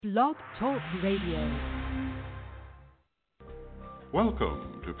Blog Talk Radio.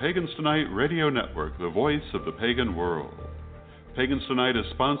 Welcome to Pagans Tonight Radio Network, the voice of the pagan world. Pagans Tonight is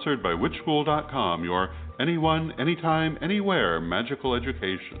sponsored by witchschool.com, your anyone, anytime, anywhere magical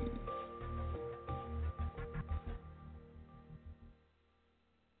education.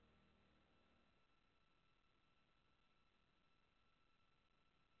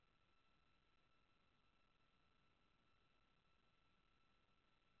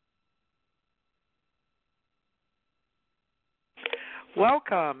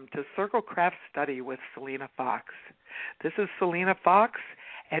 Welcome to Circle Craft Study with Selena Fox. This is Selena Fox,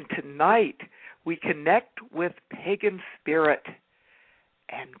 and tonight we connect with pagan spirit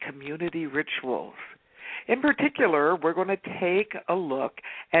and community rituals. In particular, we're going to take a look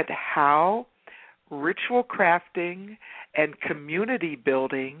at how ritual crafting and community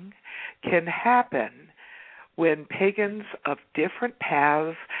building can happen when pagans of different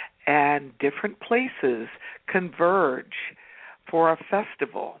paths and different places converge for a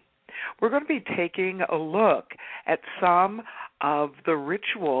festival. We're going to be taking a look at some of the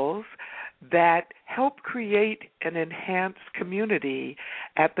rituals that help create an enhanced community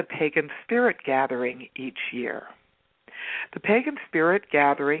at the Pagan Spirit Gathering each year. The Pagan Spirit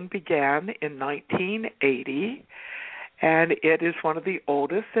Gathering began in 1980, and it is one of the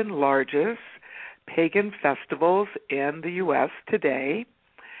oldest and largest pagan festivals in the U.S. today.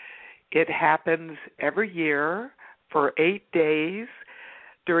 It happens every year for 8 days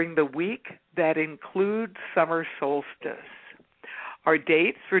during the week that includes summer solstice. Our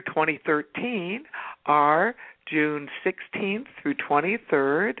dates for 2013 are June 16th through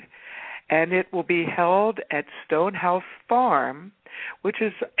 23rd, and it will be held at Stonehouse Farm, which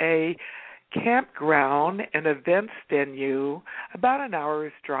is a campground and events venue about an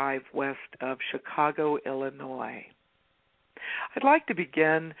hour's drive west of Chicago, Illinois. I'd like to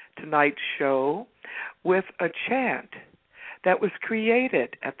begin tonight's show with a chant that was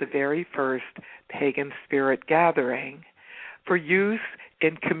created at the very first Pagan Spirit Gathering for use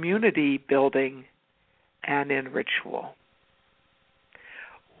in community building and in ritual.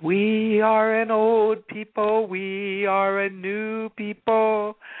 We are an old people, we are a new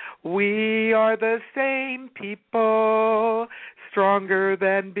people, we are the same people, stronger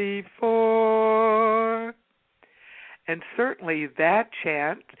than before. And certainly that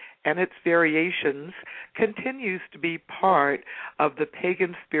chant and its variations continues to be part of the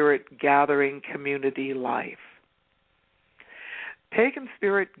Pagan Spirit Gathering community life. Pagan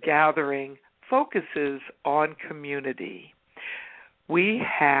Spirit Gathering focuses on community. We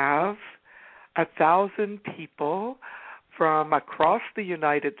have 1,000 people from across the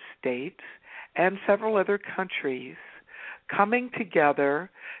United States and several other countries coming together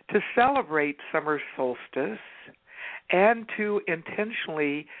to celebrate summer solstice and to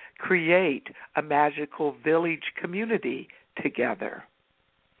intentionally create a magical village community together.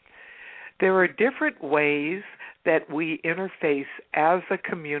 There are different ways that we interface as a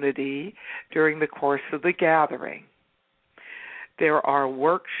community during the course of the gathering. There are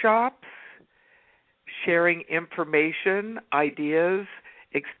workshops, sharing information, ideas,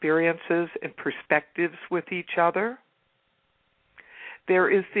 experiences, and perspectives with each other. There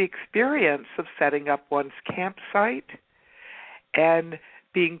is the experience of setting up one's campsite and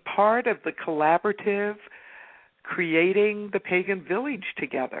being part of the collaborative, creating the pagan village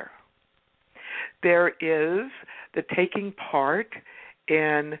together. There is the taking part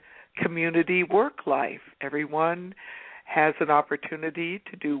in community work life. Everyone has an opportunity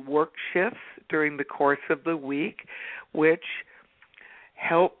to do work shifts during the course of the week, which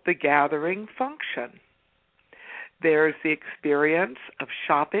help the gathering function. There's the experience of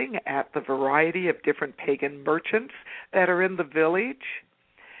shopping at the variety of different pagan merchants that are in the village.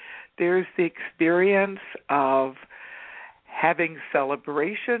 There's the experience of having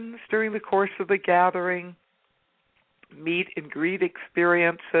celebrations during the course of the gathering, meet and greet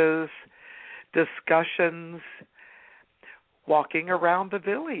experiences, discussions, walking around the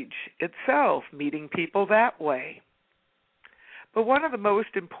village itself, meeting people that way. But one of the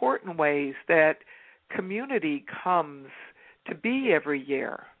most important ways that community comes to be every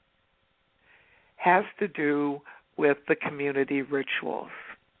year has to do with the community rituals.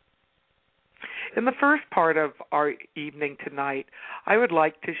 In the first part of our evening tonight, I would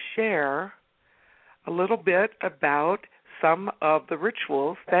like to share a little bit about some of the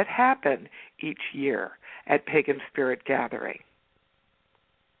rituals that happen each year at Pagan Spirit Gathering.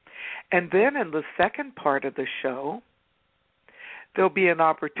 And then in the second part of the show, there'll be an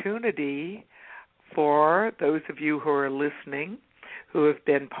opportunity for those of you who are listening who have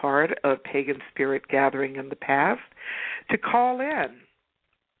been part of Pagan Spirit Gathering in the past to call in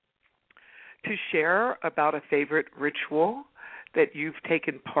to share about a favorite ritual that you've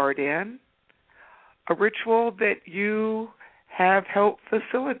taken part in, a ritual that you have helped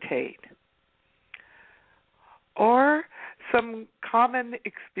facilitate, or some common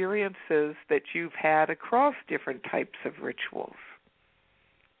experiences that you've had across different types of rituals.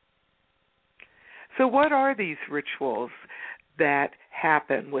 So what are these rituals that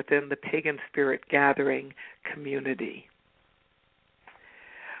happen within the Pagan Spirit Gathering community?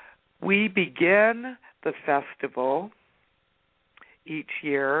 We begin the festival each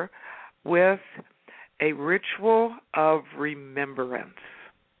year with a ritual of remembrance.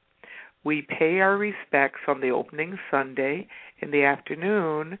 We pay our respects on the opening Sunday in the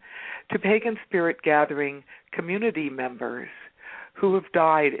afternoon to Pagan Spirit Gathering community members who have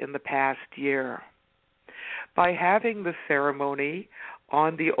died in the past year. By having the ceremony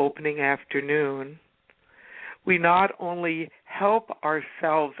on the opening afternoon, we not only help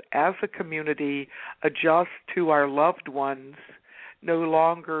ourselves as a community adjust to our loved ones no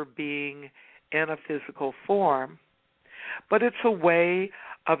longer being in a physical form, but it's a way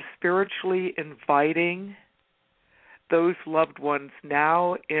of spiritually inviting those loved ones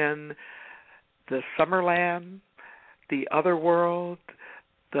now in the Summerland, the other world,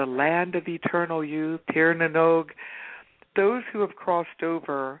 the land of eternal youth, Tir Nanog, those who have crossed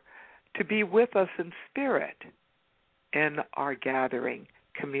over to be with us in spirit in our gathering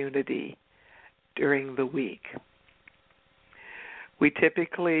community during the week. We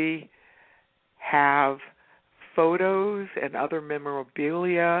typically have photos and other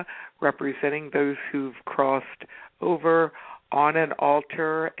memorabilia representing those who've crossed over on an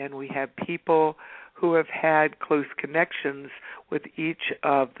altar, and we have people who have had close connections with each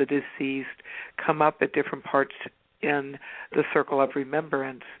of the deceased come up at different parts in the circle of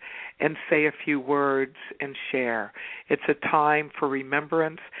remembrance and say a few words and share. It's a time for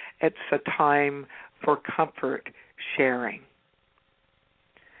remembrance. It's a time for comfort sharing.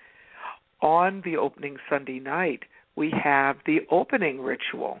 On the opening Sunday night, we have the opening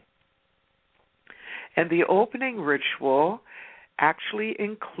ritual. And the opening ritual actually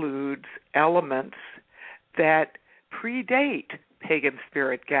includes elements that predate Pagan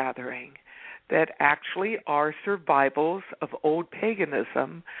Spirit Gathering, that actually are survivals of old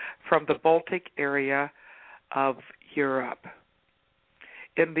paganism from the Baltic area of Europe.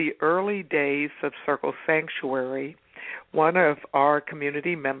 In the early days of Circle Sanctuary, one of our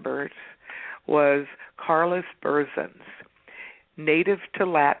community members was Carlos Berzins, native to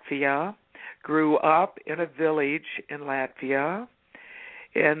Latvia, grew up in a village in Latvia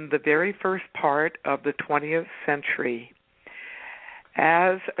in the very first part of the 20th century.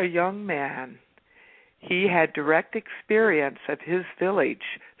 As a young man, he had direct experience of his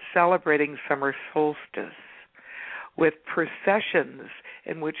village celebrating summer solstice with processions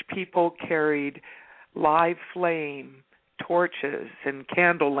in which people carried live flame, torches, and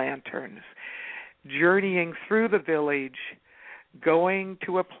candle lanterns, journeying through the village, going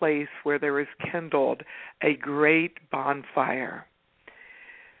to a place where there is kindled a great bonfire.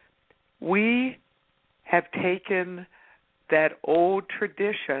 We have taken that old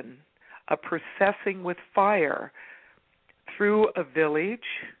tradition of processing with fire through a village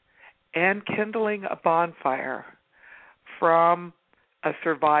and kindling a bonfire from a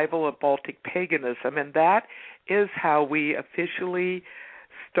survival of Baltic paganism, and that is how we officially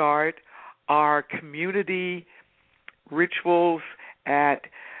start our community rituals at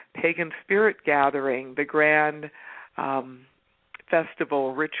Pagan Spirit Gathering, the grand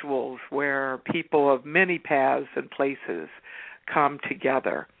festival rituals where people of many paths and places come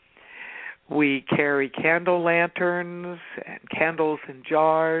together. We carry candle lanterns and candles in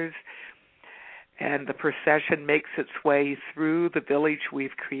jars, and the procession makes its way through the village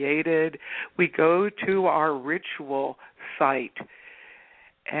we've created. We go to our ritual site,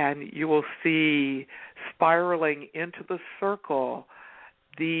 and you will see spiraling into the circle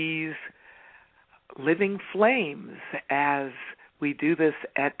these living flames as we do this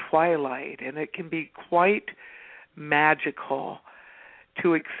at twilight, and it can be quite magical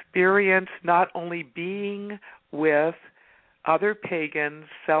to experience not only being with other pagans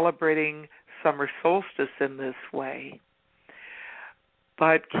celebrating summer solstice in this way,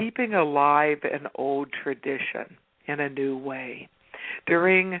 but keeping alive an old tradition in a new way.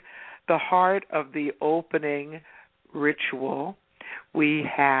 During the heart of the opening ritual, we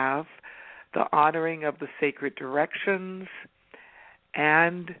have the honoring of the sacred directions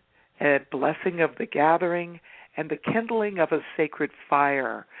and a blessing of the gathering and the kindling of a sacred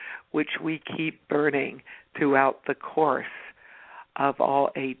fire, which we keep burning throughout the course of all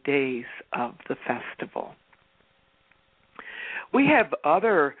 8 days of the festival. We have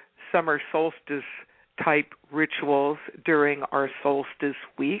other summer solstice type rituals during our solstice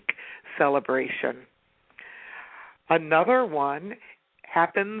week celebration. Another one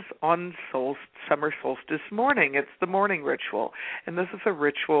happens on summer solstice morning. It's the morning ritual, and this is a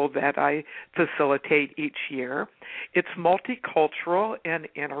ritual that I facilitate each year. It's multicultural and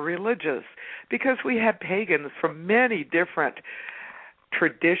interreligious because we have pagans from many different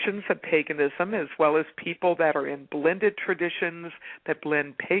traditions of paganism, as well as people that are in blended traditions that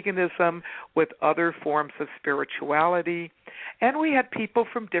blend paganism with other forms of spirituality. And we have people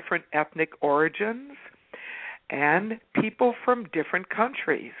from different ethnic origins and people from different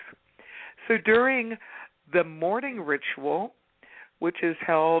countries. So during the morning ritual, which is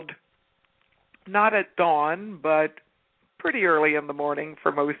held not at dawn, but pretty early in the morning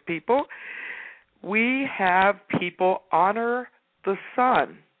for most people, we have people honor the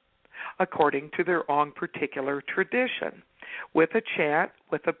sun according to their own particular tradition, with a chant,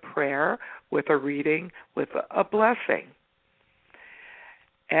 with a prayer, with a reading, with a blessing.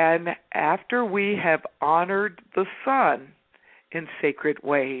 And after we have honored the sun in sacred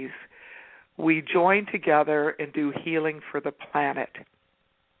ways, we join together and do healing for the planet.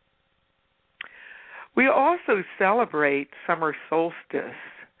 We also celebrate summer solstice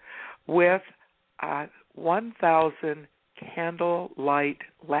with a 1,000 candlelight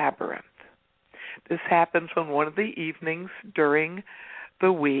labyrinth. This happens on one of the evenings during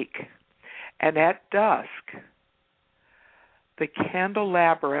the week, and at dusk, the candle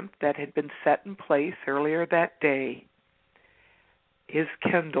labyrinth that had been set in place earlier that day is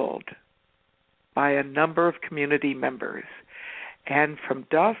kindled by a number of community members. And from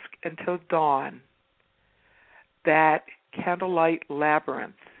dusk until dawn, that candlelight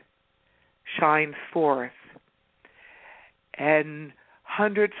labyrinth shines forth, and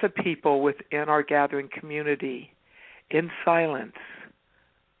hundreds of people within our gathering community, in silence,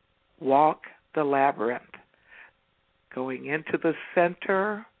 walk the labyrinth, going into the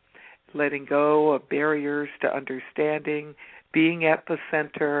center, letting go of barriers to understanding, being at the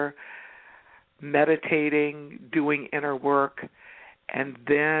center, meditating, doing inner work, and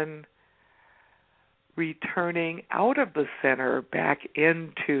then returning out of the center back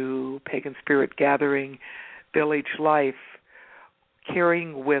into Pagan Spirit Gathering village life,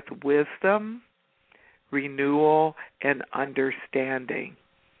 carrying with wisdom, renewal, and understanding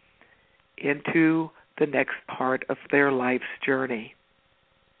into the next part of their life's journey.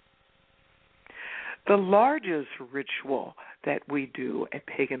 The largest ritual that we do at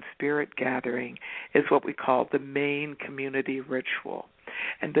Pagan Spirit Gathering is what we call the main community ritual.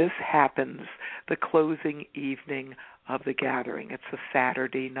 And this happens the closing evening of the gathering. It's a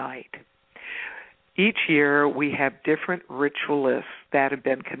Saturday night. Each year we have different ritualists that have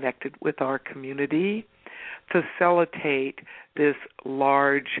been connected with our community facilitate this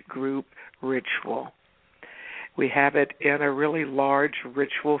large group ritual. We have it in a really large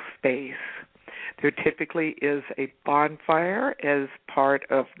ritual space. There typically is a bonfire as part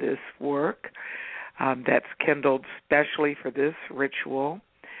of this work that's kindled specially for this ritual.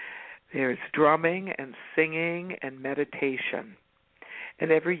 There's drumming and singing and meditation. And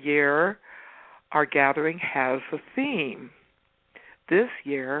every year our gathering has a theme. This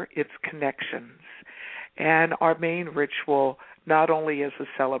year it's connections. And our main ritual not only is a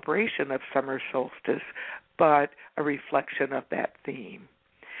celebration of summer solstice, but a reflection of that theme.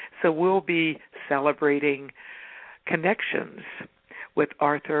 So we'll be celebrating connections with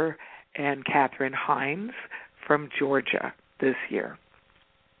Arthur and Catherine Hines from Georgia this year.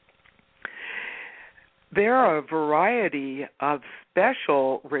 There are a variety of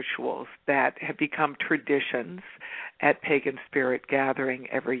special rituals that have become traditions at Pagan Spirit Gathering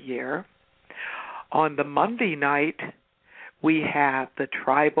every year. On the Monday night, we have the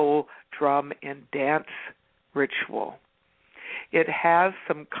tribal drum and dance ritual. It has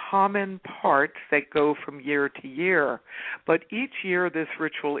some common parts that go from year to year, but each year this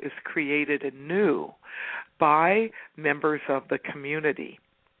ritual is created anew by members of the community.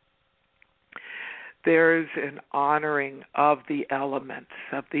 There's an honoring of the elements,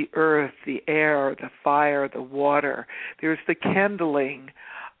 of the earth, the air, the fire, the water. There's the kindling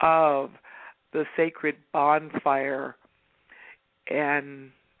of the sacred bonfire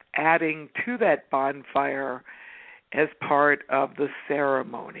and adding to that bonfire as part of the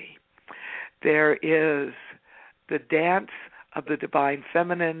ceremony. There is the dance of the divine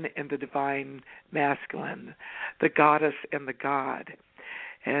feminine and the divine masculine, the goddess and the god.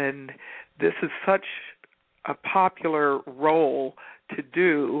 And this is such a popular role to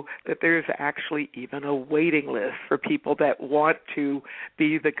do that there's actually even a waiting list for people that want to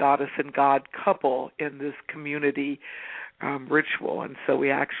be the goddess and god couple in this community ritual, and so we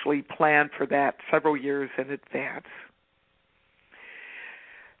actually plan for that several years in advance.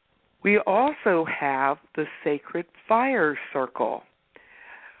 We also have the Sacred Fire Circle,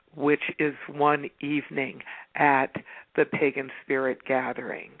 which is one evening at the Pagan Spirit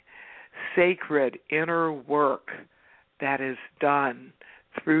Gathering. Sacred inner work that is done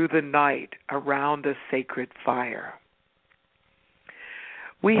through the night around a sacred fire.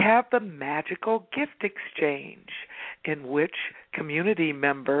 We have the Magical Gift Exchange, in which community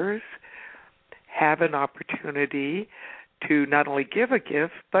members have an opportunity to not only give a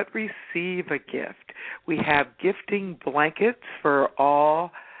gift, but receive a gift. We have gifting blankets for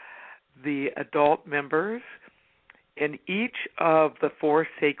all the adult members in each of the 4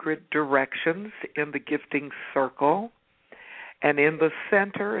 sacred directions in the gifting circle. And in the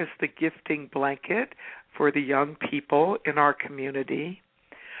center is the gifting blanket for the young people in our community.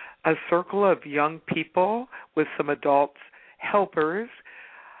 A circle of young people with some adult helpers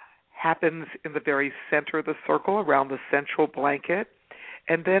happens in the very center of the circle around the central blanket.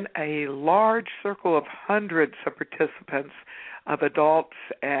 And then a large circle of hundreds of participants of adults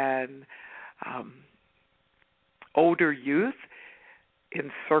and older youth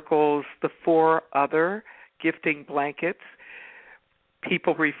encircles the 4 other gifting blankets.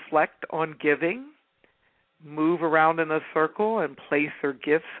 People reflect on giving, move around in a circle, and place their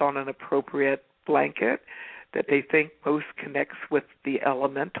gifts on an appropriate blanket that they think most connects with the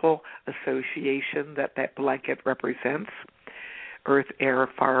elemental association that that blanket represents. Earth, air,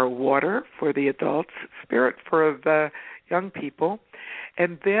 fire, water for the adults, spirit for the young people.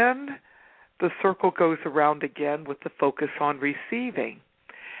 And then the circle goes around again with the focus on receiving.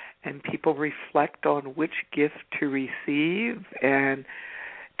 And people reflect on which gift to receive and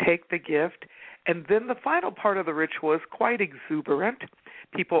take the gift. And then the final part of the ritual is quite exuberant.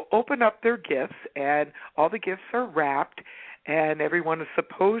 People open up their gifts, and all the gifts are wrapped, and everyone is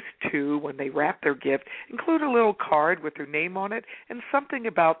supposed to, when they wrap their gift, include a little card with their name on it and something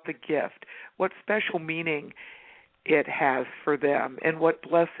about the gift, what special meaning it has for them, and what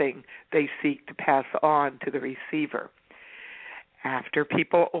blessing they seek to pass on to the receiver. After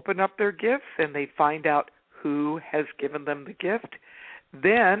people open up their gifts and they find out who has given them the gift,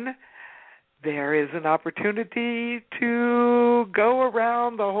 then there is an opportunity to go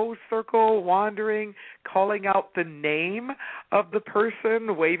around the whole circle, wandering, calling out the name of the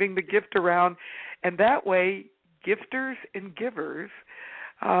person, waving the gift around, and that way gifters and givers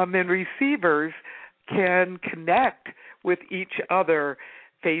and receivers can connect with each other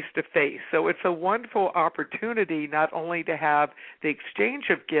face-to-face. So it's a wonderful opportunity not only to have the exchange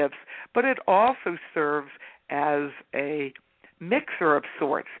of gifts, but it also serves as a mixer of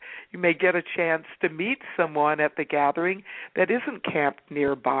sorts. You may get a chance to meet someone at the gathering that isn't camped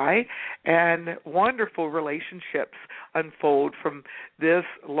nearby, and wonderful relationships unfold from this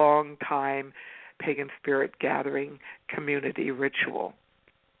long-time Pagan Spirit Gathering community ritual.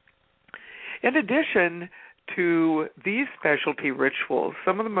 In addition to these specialty rituals,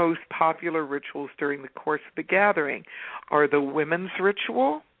 some of the most popular rituals during the course of the gathering are the women's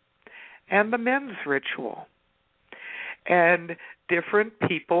ritual and the men's ritual. And different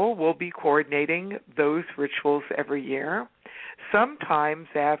people will be coordinating those rituals every year. Sometimes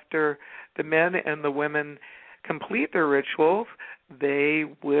after the men and the women complete their rituals, they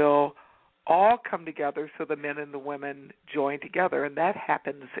will all come together so the men and the women join together, and that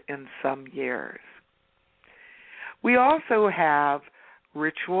happens in some years. We also have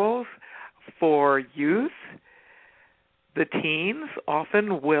rituals for youth. The teens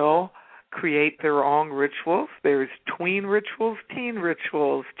often will create their own rituals. There's tween rituals, teen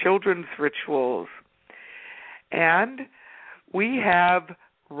rituals, children's rituals. And we have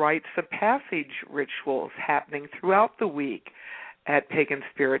rites of passage rituals happening throughout the week at Pagan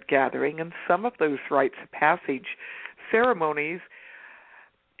Spirit Gathering, and some of those rites of passage ceremonies,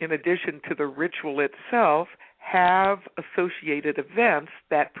 in addition to the ritual itself, have associated events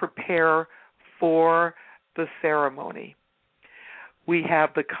that prepare for the ceremony. We have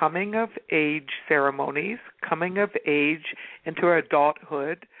the coming of age ceremonies, coming of age into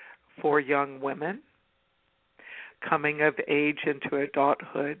adulthood for young women, coming of age into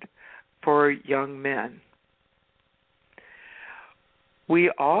adulthood for young men.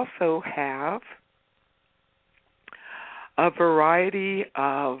 We also have a variety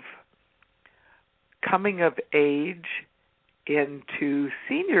of coming of age into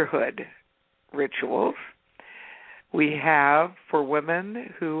seniorhood rituals. We have, for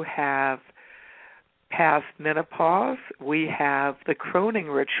women who have passed menopause, we have the croning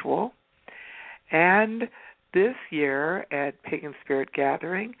ritual. And this year at Pagan Spirit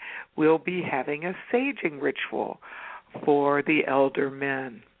Gathering, we'll be having a saging ritual for the elder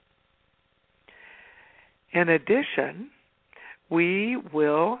men. In addition, we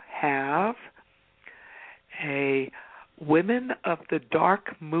will have a Women of the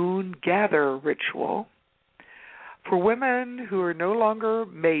Dark Moon Gather ritual for women who are no longer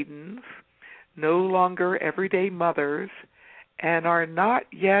maidens, no longer everyday mothers, and are not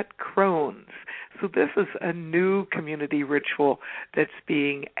yet crones. So this is a new community ritual that's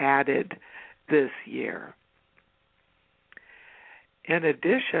being added this year. In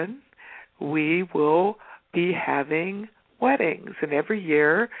addition, we will be having weddings, and every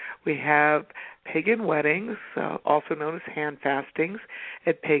year we have pagan weddings, also known as hand fastings,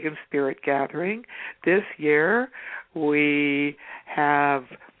 at Pagan Spirit Gathering. This year we have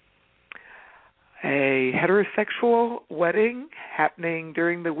a heterosexual wedding happening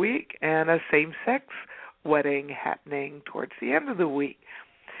during the week and a same-sex wedding happening towards the end of the week.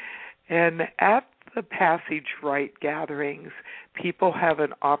 And at the passage rite gatherings, people have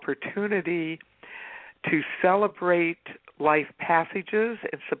an opportunity to celebrate life passages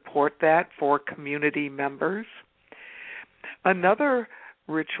and support that for community members. Another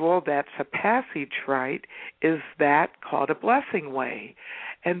ritual that's a passage rite is that called a blessing way.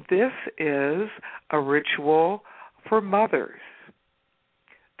 And this is a ritual for mothers,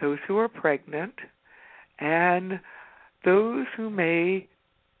 those who are pregnant, and those who may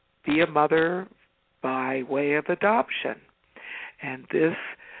be a mother by way of adoption. And this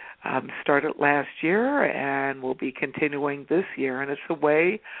started last year and will be continuing this year. And it's a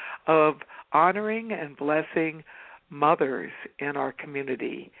way of honoring and blessing mothers in our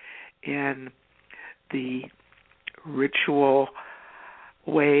community in the ritual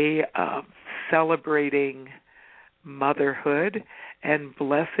way of celebrating motherhood and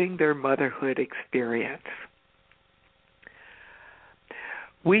blessing their motherhood experience.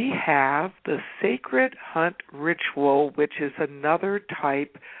 We have the Sacred Hunt ritual, which is another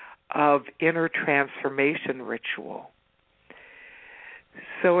type of inner transformation ritual.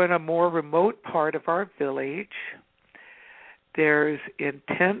 So in a more remote part of our village, there's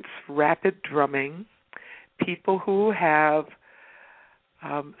intense, rapid drumming, people who have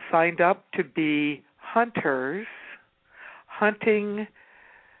signed up to be hunters, hunting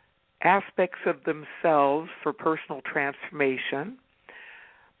aspects of themselves for personal transformation,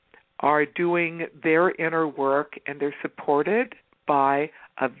 are doing their inner work, and they're supported by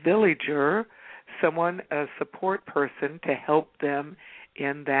a villager, someone, a support person to help them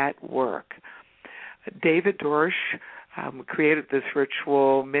in that work. David Dorsch created this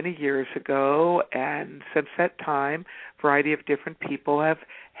ritual many years ago, and since that time, a variety of different people have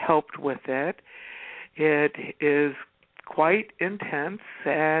helped with it. It is quite intense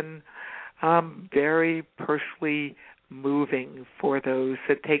and very personally moving for those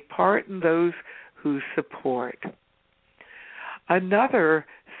that take part and those who support. Another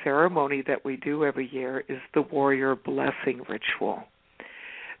ceremony that we do every year is the Warrior Blessing Ritual.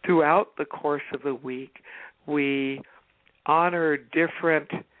 Throughout the course of the week, we honor different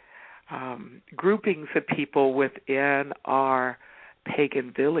groupings of people within our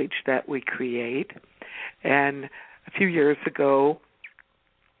pagan village that we create. And a few years ago,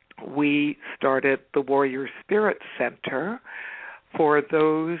 we started the Warrior Spirit Center for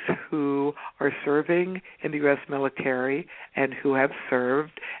those who are serving in the U.S. military and who have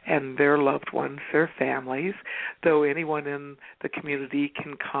served, and their loved ones, their families, though anyone in the community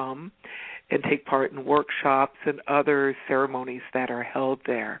can come and take part in workshops and other ceremonies that are held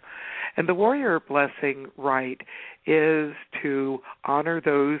there. And the Warrior Blessing Rite is to honor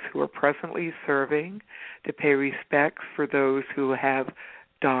those who are presently serving, to pay respects for those who have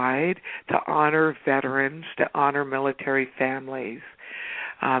died, to honor veterans, to honor military families,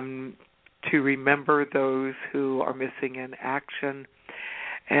 to remember those who are missing in action,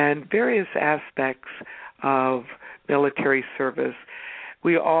 and various aspects of military service.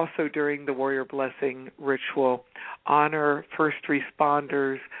 We also, during the Warrior Blessing Ritual, honor first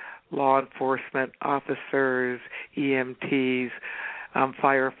responders, law enforcement officers, EMTs,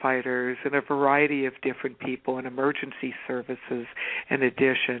 firefighters, and a variety of different people in emergency services, in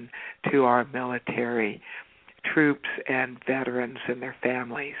addition to our military troops and veterans and their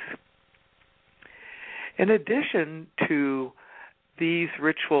families. In addition to these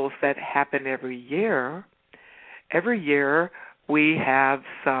rituals that happen every year we have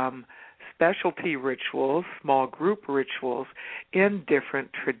some specialty rituals, small group rituals, in different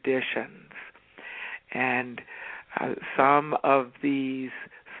traditions. And some of these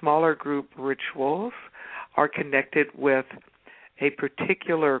smaller group rituals are connected with a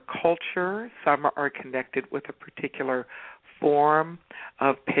particular culture. Some are connected with a particular form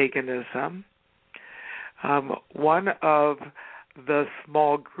of paganism. One of the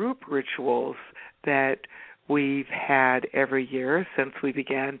small group rituals that we've had every year since we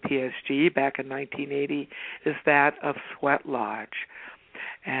began PSG back in 1980 is that of Sweat Lodge.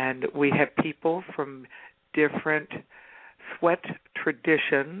 And we have people from different sweat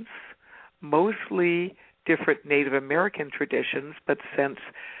traditions, mostly different Native American traditions, but since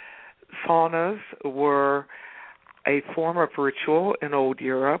saunas were a form of ritual in old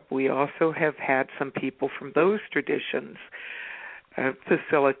Europe, we also have had some people from those traditions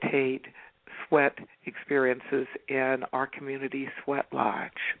facilitate sweat experiences in our community sweat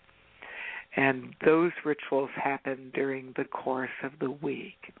lodge. And those rituals happen during the course of the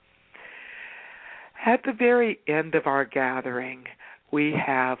week. At the very end of our gathering, we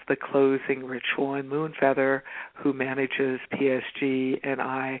have the closing ritual, and Moonfeather, who manages PSG, and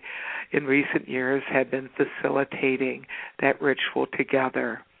I, in recent years, have been facilitating that ritual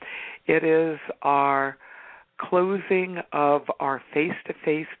together. It is our closing of our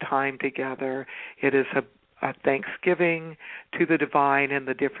face-to-face time together. It is a thanksgiving to the divine in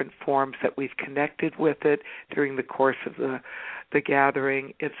the different forms that we've connected with it during the course of the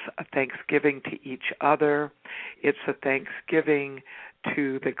gathering. It's a thanksgiving to each other. It's a thanksgiving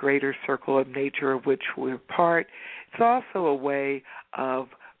to the greater circle of nature of which we're part. It's also a way of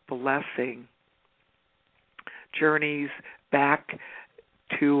blessing journeys back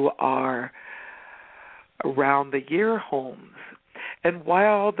to our around-the-year homes. And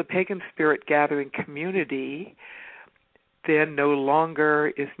while the Pagan Spirit Gathering community then no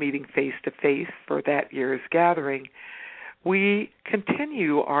longer is meeting face-to-face for that year's gathering, we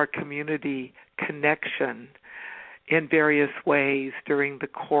continue our community connection in various ways during the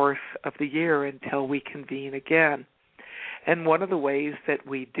course of the year until we convene again. And one of the ways that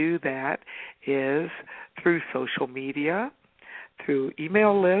we do that is through social media, through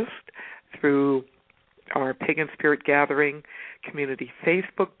email list, through our Pagan Spirit Gathering community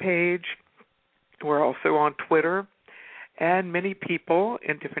Facebook page. We're also on Twitter, and many people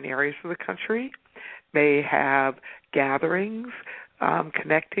in different areas of the country may have gatherings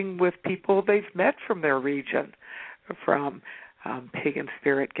connecting with people they've met from their region from Pagan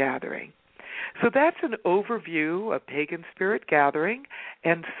Spirit Gathering. So that's an overview of Pagan Spirit Gathering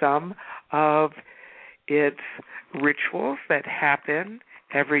and some of its rituals that happen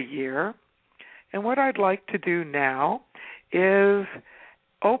every year. And what I'd like to do now is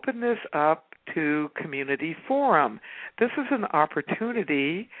open this up to Community Forum. This is an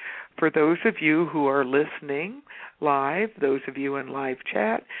opportunity for those of you who are listening live, those of you in live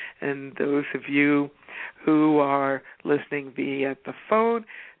chat, and those of you who are listening via the phone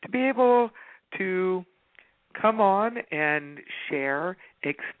to be able to come on and share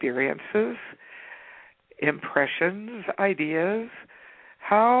experiences, impressions, ideas.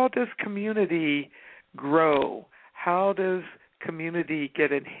 How does community grow? How does community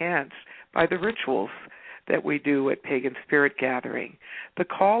get enhanced by the rituals that we do at Pagan Spirit Gathering? The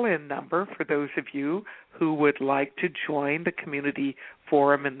call-in number for those of you who would like to join the community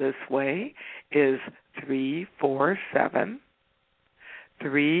forum in this way is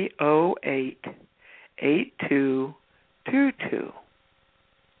 347-308-8222.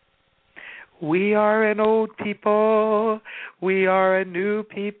 We are an old people, we are a new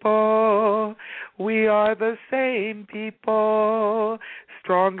people, we are the same people,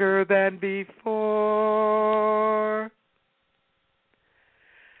 stronger than before.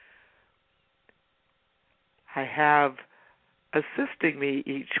 I have assisting me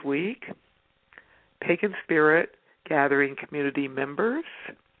each week Pagan Spirit Gathering community members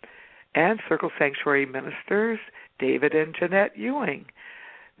and Circle Sanctuary ministers, David and Jeanette Ewing.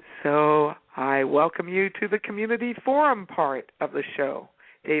 So I welcome you to the community forum part of the show.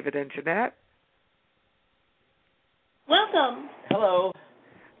 David and Jeanette. Welcome. Hello.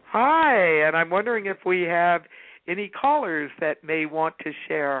 Hi, and I'm wondering if we have any callers that may want to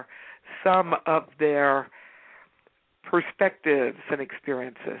share some of their perspectives and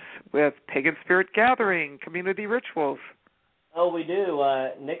experiences with Pagan Spirit Gathering community rituals. Oh, we do.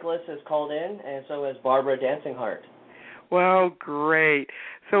 Nicholas has called in, and so has Barbara Dancing Heart. Well, great.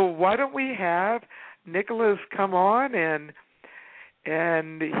 So why don't we have Nicholas come on, and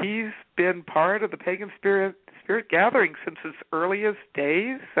he's been part of the Pagan Spirit Gathering since its earliest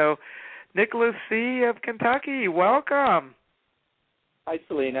days. So Nicholas C. of Kentucky, welcome. Hi,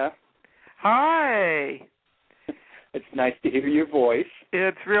 Selena. Hi. It's nice to hear your voice.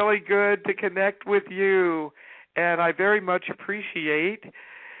 It's really good to connect with you, and I very much appreciate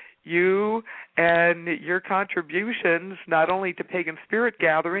you and your contributions not only to Pagan Spirit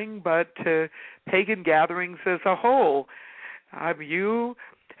Gathering, but to pagan gatherings as a whole. You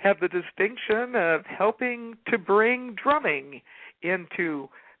have the distinction of helping to bring drumming into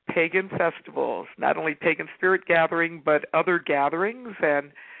pagan festivals, not only pagan spirit gathering, but other gatherings.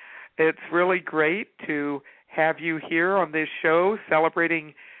 And it's really great to have you here on this show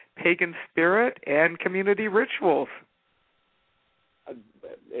celebrating pagan spirit and community rituals.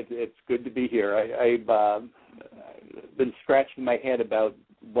 It's good to be here. I've been scratching my head about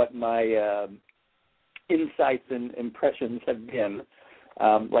what my insights and impressions have been.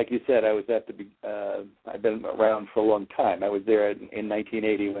 Like you said, I was I've been around for a long time. I was there in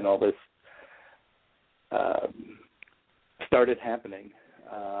 1980 when all this started happening,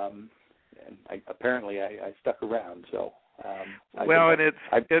 and apparently I stuck around. So.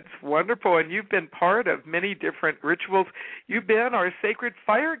 It's wonderful, and you've been part of many different rituals. You've been our sacred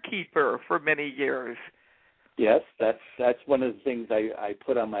fire keeper for many years. Yes, that's one of the things I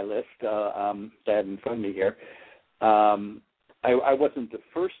put on my list. That in front of me here. I wasn't the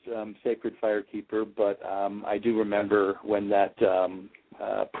first sacred fire keeper, but I do remember when that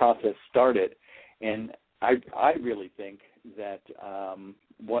process started, and I really think that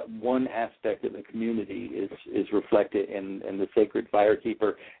one aspect of the community is reflected in the sacred fire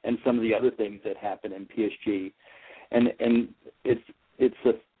keeper and some of the other things that happen in PSG, and it's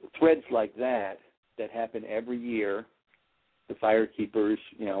threads like that happen every year. The fire keepers,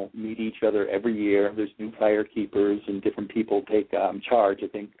 meet each other every year. There's new fire keepers, and different people take charge. I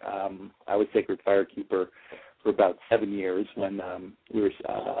think I was sacred fire keeper for about 7 years when we were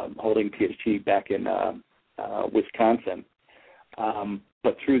holding PSG back in Wisconsin.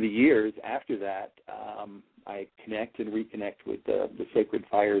 But through the years after that, I connect and reconnect with the sacred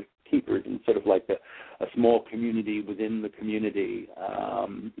fire keepers, and sort of like a small community within the community,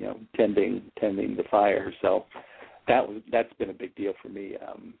 tending the fire. So that's been a big deal for me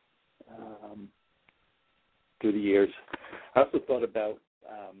through the years. I also thought about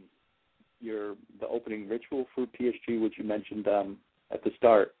the opening ritual for PSG, which you mentioned at the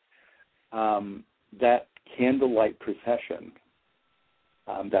start. That candlelight procession.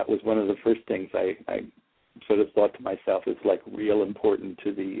 That was one of the first things I sort of thought to myself is like real important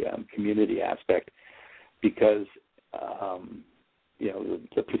to the community aspect, because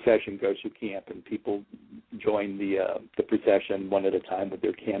the procession goes through camp and people join the procession one at a time with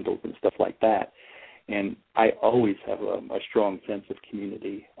their candles and stuff like that. And I always have a strong sense of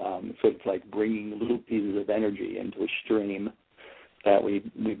community. So it's like bringing little pieces of energy into a stream that we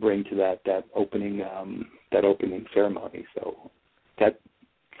bring to that opening ceremony. So that,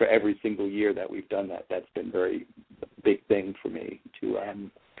 for every single year that we've done that, that's been very big thing for me to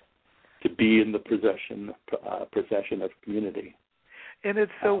be in the procession of community. And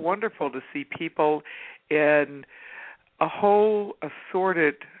it's so wonderful to see people in a whole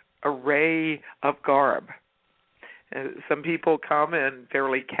assorted array of garb. Some people come in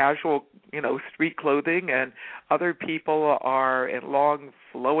fairly casual, street clothing, and other people are in long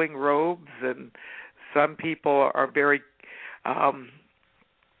flowing robes, and some people are very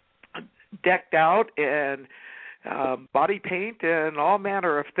decked out in body paint and all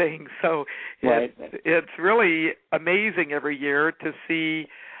manner of things. So right. It's really amazing every year to see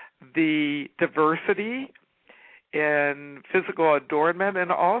the diversity in physical adornment,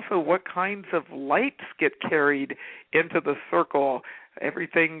 and also what kinds of lights get carried into the circle.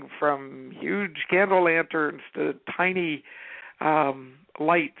 Everything from huge candle lanterns to tiny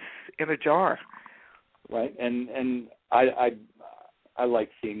lights in a jar. Right, and I like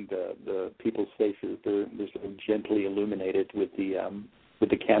seeing the people's faces. They're sort of gently illuminated with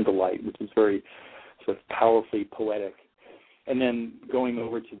the candlelight, which is very sort of powerfully poetic. And then going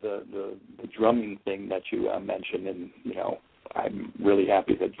over to the drumming thing that you mentioned, and I'm really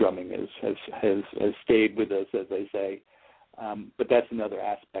happy that drumming has stayed with us, as they say. But that's another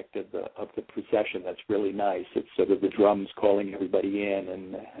aspect of the procession that's really nice. It's sort of the drums calling everybody in,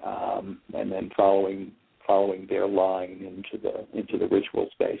 and then following their line into the ritual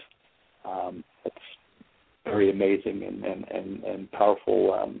space. It's very amazing and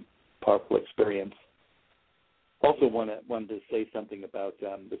powerful experience. Also wanted to say something about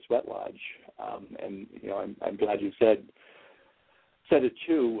the Sweat Lodge, and I'm glad you said it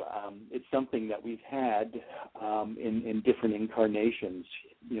too. It's something that we've had in different incarnations,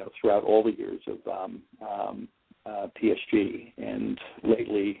 throughout all the years of PSG. And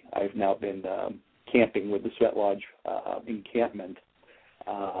lately, I've now been camping with the Sweat Lodge encampment,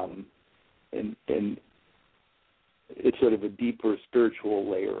 and it's sort of a deeper spiritual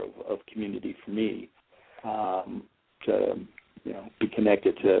layer of community for me. To be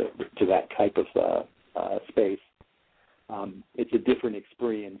connected to that type of space. It's a different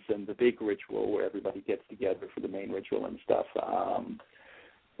experience than the big ritual where everybody gets together for the main ritual and stuff.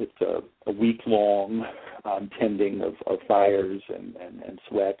 it's a week-long tending of fires and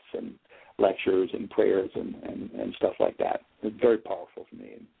sweats and lectures and prayers and stuff like that. It's very powerful for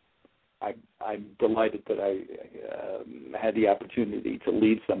me. And I'm delighted that I had the opportunity to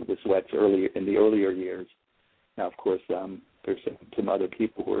lead some of the sweats in the earlier years. Now, of course, there's some other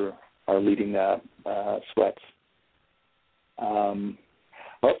people who are leading sweats.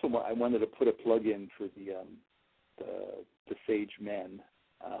 Also, I wanted to put a plug in for the Sage Men.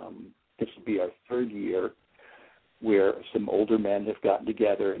 This will be our third year where some older men have gotten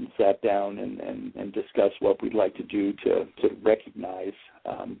together and sat down and discussed what we'd like to do to recognize,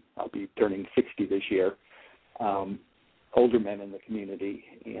 I'll be turning 60 this year, older men in the community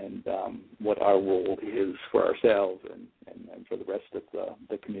and what our role is for ourselves and for the rest of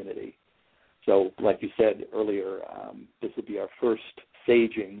the community. So like you said earlier, this will be our first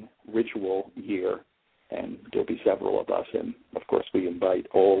saging ritual year, and there'll be several of us, and of course we invite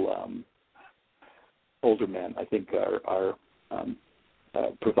all older men. I think our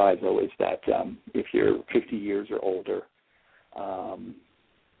proviso is that if you're 50 years or older,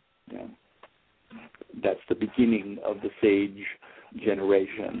 that's the beginning of the sage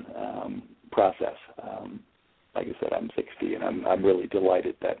generation process. Like I said, I'm 60, and I'm really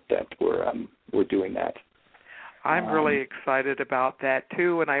delighted that we're doing that. I'm really excited about that,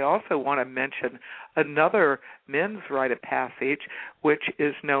 too, and I also want to mention another men's rite of passage, which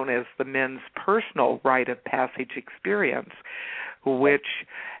is known as the Men's Personal Rite of Passage Experience, which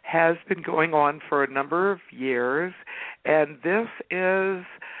has been going on for a number of years, and this is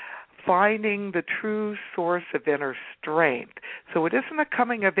finding the true source of inner strength. So it isn't a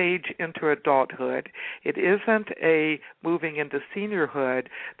coming of age into adulthood. It isn't a moving into seniorhood.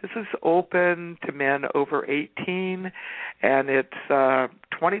 This is open to men over 18, and it's a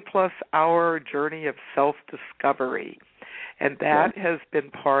 20-plus hour journey of self-discovery. And that has been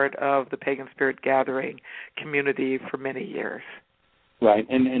part of the Pagan Spirit Gathering community for many years. Right,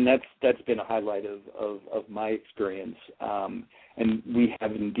 and that's been a highlight of my experience. And we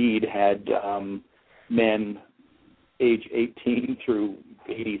have indeed had men age 18 through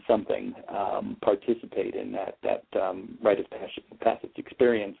 80-something participate in that rite of passage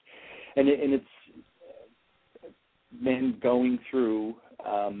experience. And it's men going through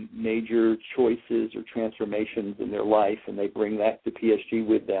major choices or transformations in their life, and they bring that to PSG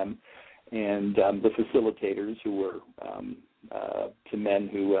with them. And the facilitators who were to men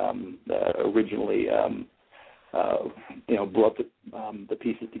who originally brought the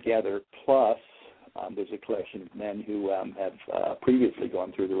pieces together, plus there's a collection of men who have previously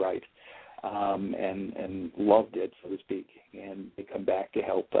gone through the rite and loved it, so to speak, and they come back to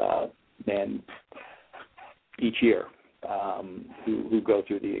help men each year who go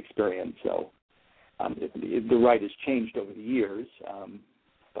through the experience. So the rite has changed over the years,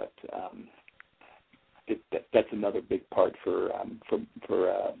 but that's another big part for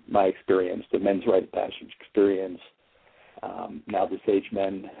my experience, the men's rite of passage experience. Now the Sage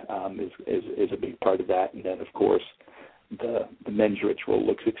Men is a big part of that, and then of course the men's ritual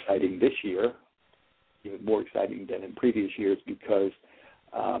looks exciting this year, even more exciting than in previous years, because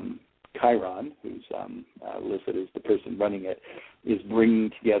Chiron, who's listed as the person running it, is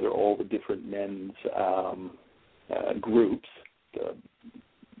bringing together all the different men's groups, the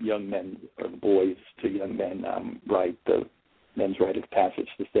young men or boys to young men rite, the men's rite of passage,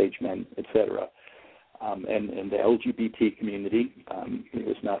 the Sage Men, etc. And the LGBT community,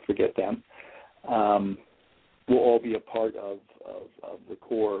 let's not forget them, will all be a part of the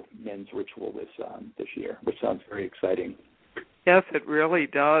core men's ritual this year, which sounds very exciting. Yes, it really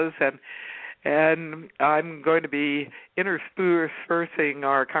does, and I'm going to be interspersing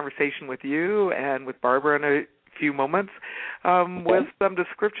our conversation with you and with Barbara in a few moments with some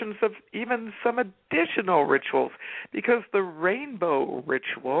descriptions of even some additional rituals, because the rainbow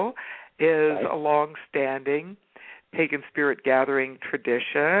ritual is a long-standing Pagan Spirit Gathering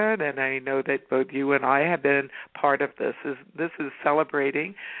tradition, and I know that both you and I have been part of this. This is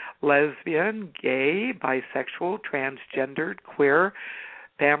celebrating lesbian, gay, bisexual, transgendered, queer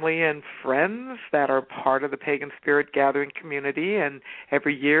family and friends that are part of the Pagan Spirit Gathering community, and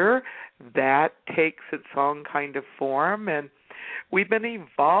every year that takes its own kind of form, and we've been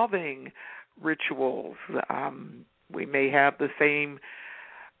evolving rituals. We may have the same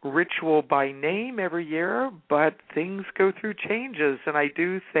ritual by name every year, but things go through changes, and I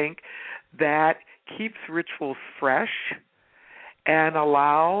do think that keeps rituals fresh and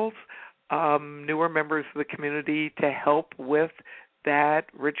allows newer members of the community to help with that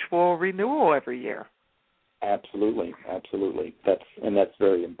ritual renewal every year. Absolutely. That's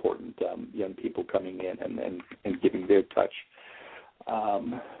very important. Young people coming in and giving their touch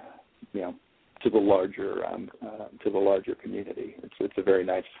to the larger community. It's a very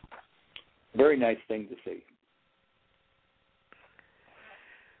nice thing to see.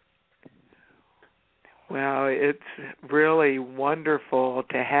 Well, it's really wonderful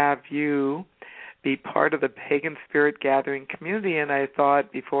to have you be part of the Pagan Spirit Gathering community. And I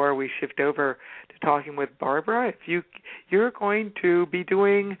thought before we shift over to talking with Barbara, if you're going to be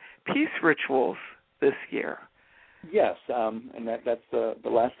doing peace rituals this year. Yes, and that's the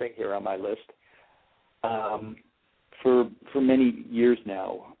last thing here on my list. For many years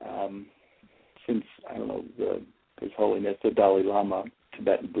now, since His Holiness the Dalai Lama,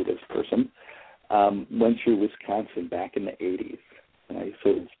 Tibetan Buddhist person, went through Wisconsin back in the 80s, and I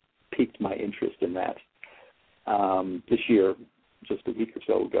sort of piqued my interest in that. This year, just a week or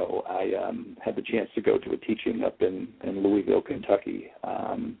so ago, I had the chance to go to a teaching up in Louisville, Kentucky,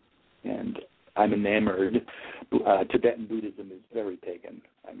 and I'm enamored. Tibetan Buddhism is very pagan.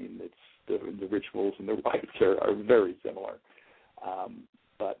 I mean, it's the rituals and the rites are very similar.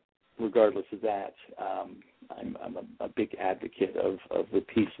 But regardless of that, I'm a big advocate of the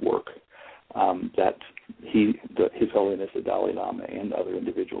peace work that His Holiness the Dalai Lama and other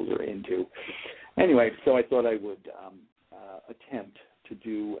individuals are into. Anyway, so I thought I would attempt to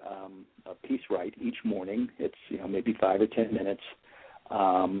do a peace rite each morning. It's maybe 5 or 10 minutes.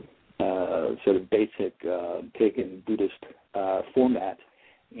 Sort of basic pagan Buddhist format,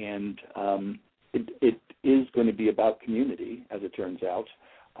 and it is going to be about community, as it turns out.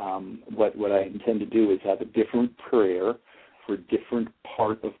 What I intend to do is have a different prayer for different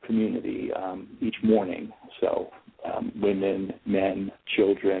part of community each morning. So women, men,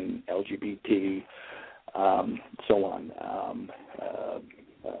 children, LGBT, so on,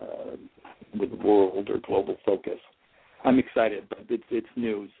 with world or global focus. I'm excited, but it's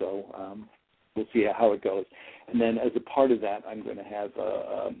new, so we'll see how it goes. And then as a part of that, I'm going to have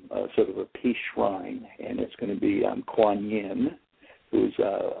a sort of a peace shrine, and it's going to be Kuan Yin, who's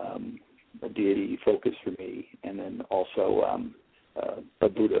a deity focus for me, and then also a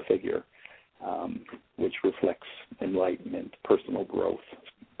Buddha figure, which reflects enlightenment, personal growth,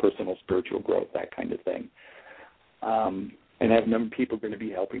 personal spiritual growth, that kind of thing. And I have a number of people going to be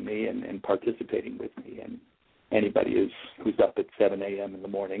helping me and participating with me, and anybody who's up at 7 a.m. in the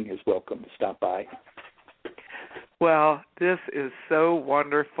morning is welcome to stop by. Well, this is so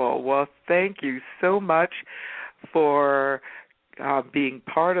wonderful. Well, thank you so much for being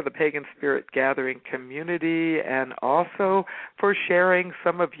part of the Pagan Spirit Gathering community, and also for sharing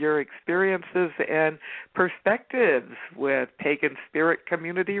some of your experiences and perspectives with Pagan Spirit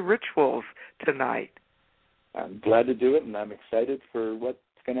community rituals tonight. I'm glad to do it, and I'm excited for what's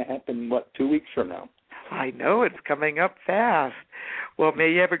going to happen, 2 weeks from now. I know, it's coming up fast. Well,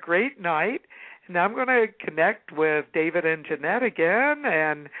 may you have a great night. And I'm going to connect with David and Jeanette again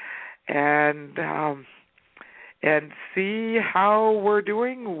and see how we're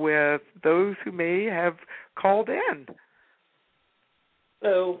doing with those who may have called in.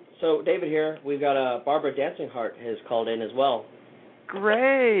 So David here. We've got Barbara Dancing Heart has called in as well.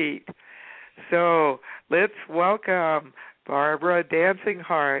 Great. So let's welcome Barbara Dancing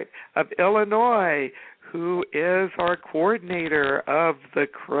Heart of Illinois, who is our coordinator of the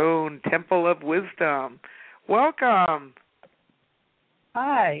Crone Temple of Wisdom. Welcome.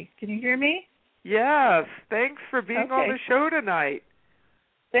 Hi, can you hear me? Yes, thanks for being on the show tonight.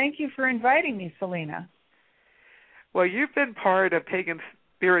 Thank you for inviting me, Selena. Well, you've been part of Pagan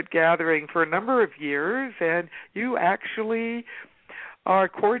Spirit Gathering for a number of years, and you actually are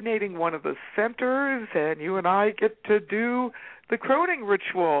coordinating one of the centers, and you and I get to do the croning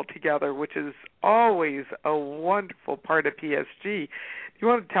ritual together, which is always a wonderful part of PSG. Do you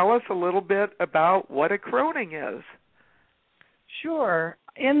want to tell us a little bit about what a croning is? Sure.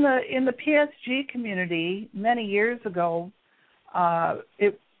 In the PSG community, many years ago,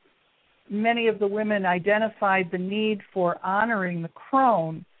 many of the women identified the need for honoring the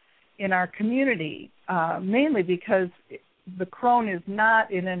crone in our community, mainly because the crone is not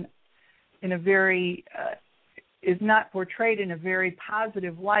is not portrayed in a very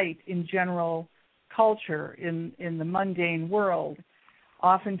positive light in general culture in the mundane world.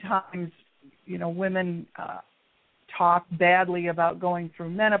 Oftentimes, women talk badly about going through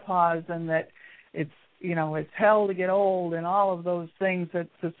menopause and that it's hell to get old and all of those things that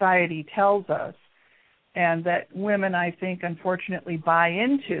society tells us, and that women, I think, unfortunately buy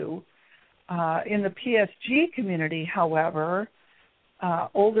into. In the PSG community, however,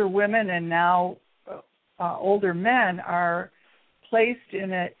 older women and now older men are placed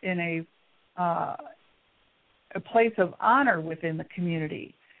in a place of honor within the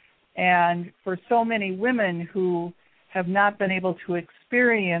community. And for so many women who have not been able to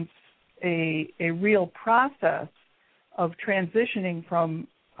experience a real process of transitioning from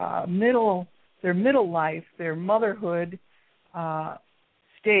their middle life, their motherhood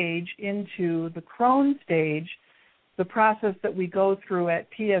stage into the crone stage, the process that we go through at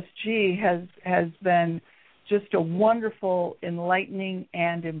PSG has been just a wonderful, enlightening,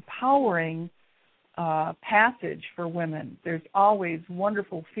 and empowering passage for women. There's always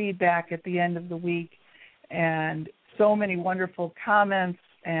wonderful feedback at the end of the week, and so many wonderful comments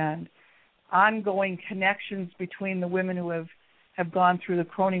and ongoing connections between the women who have gone through the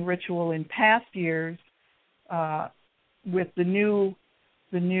croning ritual in past years with the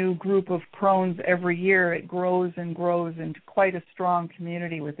new group of crones every year. It grows and grows into quite a strong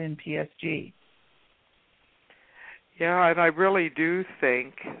community within PSG. Yeah, and I really do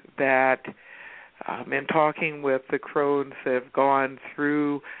think that in talking with the crones that have gone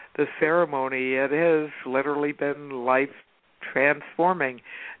through the ceremony, it has literally been life-transforming,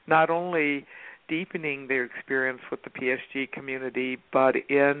 not only deepening their experience with the PSG community, but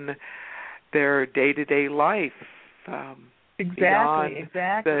in their day-to-day life. Exactly.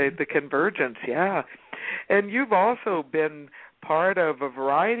 The convergence, yeah. And you've also been part of a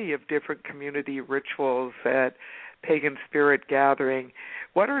variety of different community rituals at Pagan Spirit Gathering.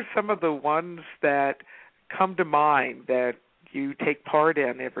 What are some of the ones that come to mind that you take part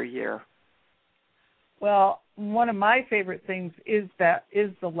in every year? Well, one of my favorite things is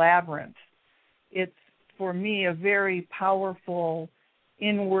the labyrinth. It's, for me, a very powerful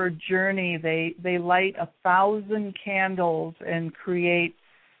inward journey. They light 1,000 candles and create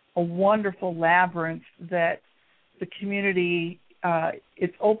a wonderful labyrinth that the community,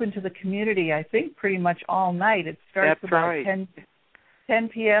 it's open to the community, I think, pretty much all night. It starts That's about right. 10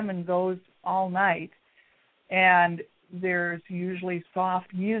 p.m. and goes all night. And there's usually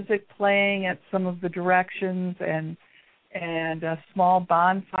soft music playing at some of the directions and a small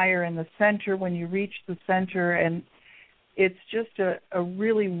bonfire in the center when you reach the center. And it's just a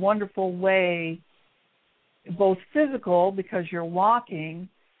really wonderful way, both physical, because you're walking,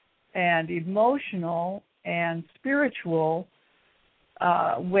 and emotional and spiritual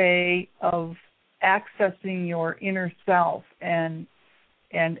way of accessing your inner self and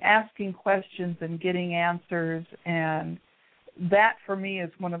asking questions and getting answers. And that, for me, is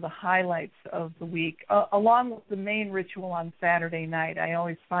one of the highlights of the week, along with the main ritual on Saturday night. I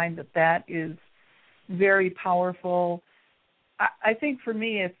always find that is very powerful. I think for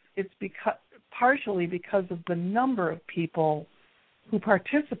me it's partially because of the number of people who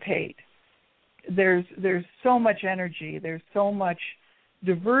participate. There's so much energy. There's so much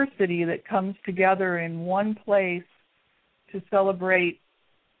diversity that comes together in one place to celebrate.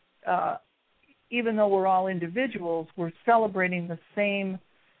 Even though we're all individuals, we're celebrating the same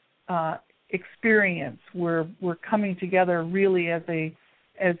experience. We're coming together really as a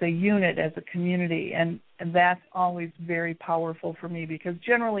unit, as a community, and that's always very powerful for me, because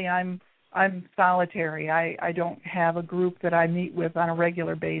generally I'm solitary. I don't have a group that I meet with on a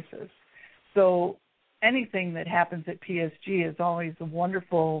regular basis. So anything that happens at PSG is always a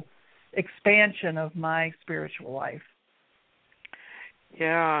wonderful expansion of my spiritual life.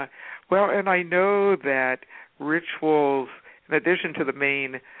 Yeah. Well, and I know that rituals, in addition to the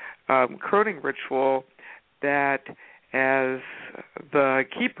main croning ritual, that as the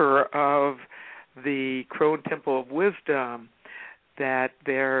keeper of the Crone Temple of Wisdom, that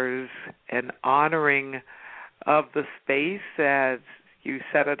there's an honoring of the space as you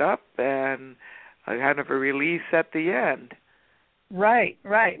set it up and a kind of a release at the end. Right.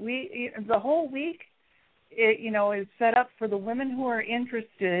 The whole week, is set up for the women who are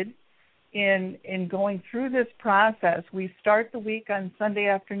interested in going through this process. We start the week on Sunday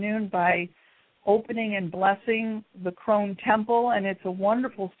afternoon by opening and blessing the Crone Temple, and it's a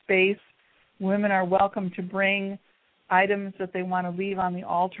wonderful space. Women are welcome to bring items that they want to leave on the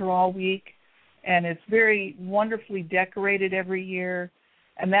altar all week, and it's very wonderfully decorated every year,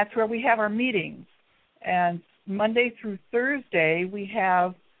 and that's where we have our meetings. And Monday through Thursday, we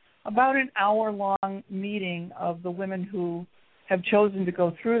have about an hour-long meeting of the women who have chosen to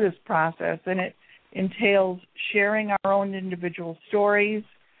go through this process, and it entails sharing our own individual stories.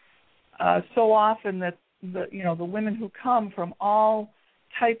 So often that the women who come from all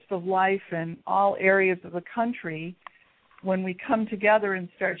types of life and all areas of the country, when we come together and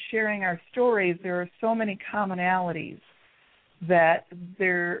start sharing our stories, there are so many commonalities that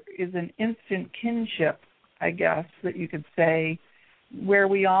there is an instant kinship, I guess, that you could say, where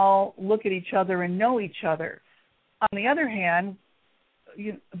we all look at each other and know each other. On the other hand,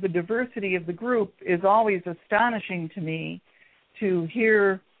 the diversity of the group is always astonishing to me, to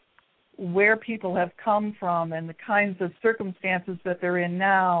hear where people have come from and the kinds of circumstances that they're in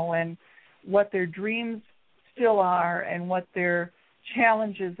now and what their dreams still are and what their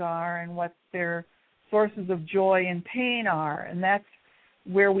challenges are and what their sources of joy and pain are. And that's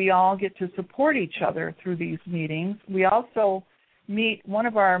where we all get to support each other through these meetings. We also meet, one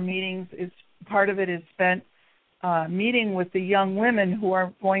of our meetings is, part of it is spent meeting with the young women who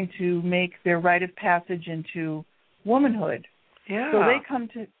are going to make their rite of passage into womanhood. Yeah. So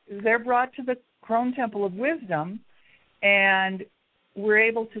they're brought to the Crone Temple of Wisdom, and we're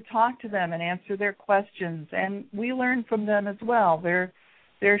able to talk to them and answer their questions, and we learn from them as well. Their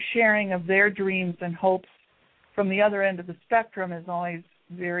sharing of their dreams and hopes from the other end of the spectrum is always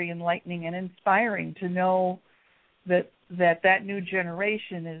very enlightening and inspiring to know that new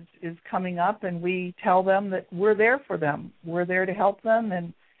generation is coming up, and we tell them that we're there for them. We're there to help them,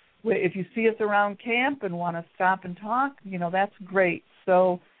 and if you see us around camp and want to stop and talk, that's great.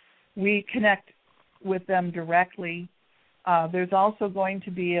 So we connect with them directly. There's also going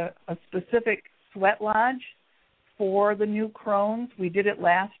to be a specific sweat lodge for the new crones. We did it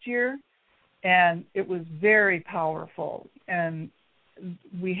last year, and it was very powerful. And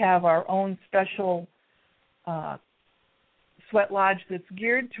we have our own special sweat lodge that's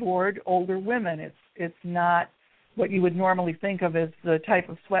geared toward older women. It's not what you would normally think of as the type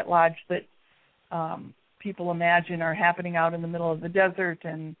of sweat lodge that people imagine are happening out in the middle of the desert,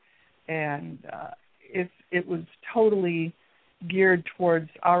 and it was totally geared towards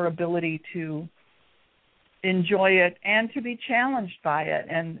our ability to enjoy it and to be challenged by it,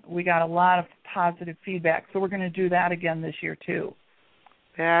 and we got a lot of positive feedback. So we're going to do that again this year too.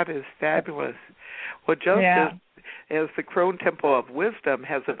 That is fabulous. Well, just as the Crone Temple of Wisdom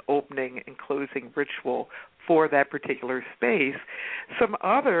has an opening and closing ritual for that particular space, some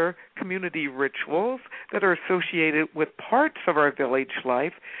other community rituals that are associated with parts of our village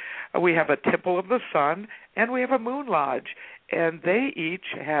life, we have a Temple of the Sun and we have a Moon Lodge, and they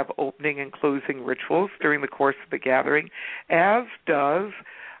each have opening and closing rituals during the course of the gathering, as does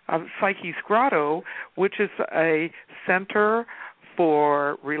Psyche's Grotto, which is a center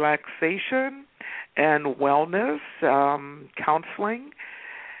for relaxation and wellness, counseling.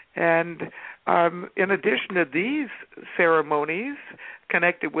 And in addition to these ceremonies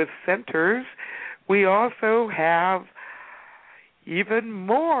connected with centers, we also have even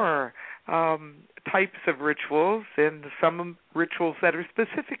more types of rituals, and some rituals that are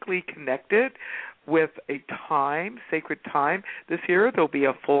specifically connected with a time, sacred time. This year there'll be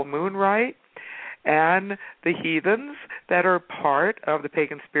a full moon rite, and the heathens that are part of the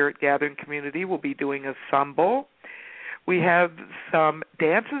Pagan Spirit Gathering community will be doing a sambal. We have some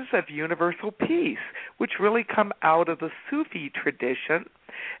dances of universal peace, which really come out of the Sufi tradition,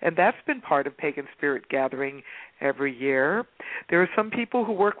 and that's been part of Pagan Spirit Gathering every year. There are some people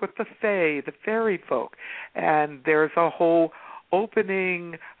who work with the Fae, the fairy folk, and there's a whole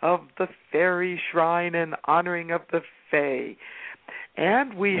opening of the fairy shrine and honoring of the Fae.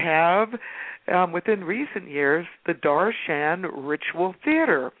 And we have, within recent years, the Darshan Ritual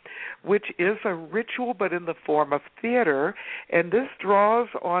Theater, which is a ritual but in the form of theater, and this draws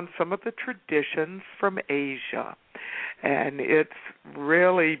on some of the traditions from Asia. And it's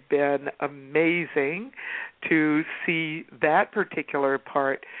really been amazing to see that particular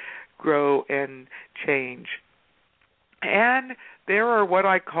part grow and change. And there are what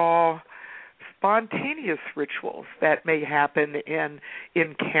I call spontaneous rituals that may happen in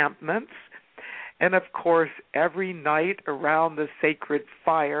encampments. And, of course, every night around the sacred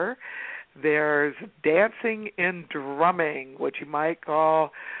fire, there's dancing and drumming, what you might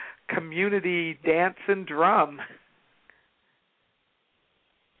call community dance and drum,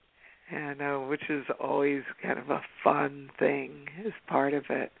 and which is always kind of a fun thing as part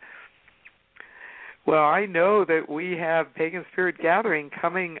of it. Well, I know that we have Pagan Spirit Gathering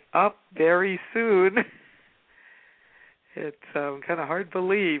coming up very soon. It's kind of hard to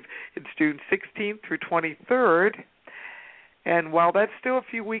believe. It's June 16th through 23rd. And while that's still a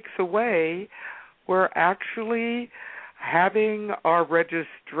few weeks away, we're actually having our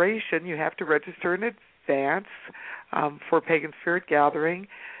registration. You have to register in advance for Pagan Spirit Gathering.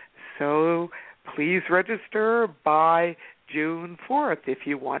 So please register by June 4th if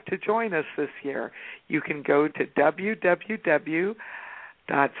you want to join us this year. You can go to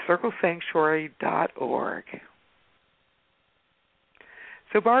www.circlesanctuary.org.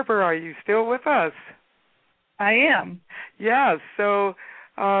 So, Barbara, are you still with us? I am. Yeah, so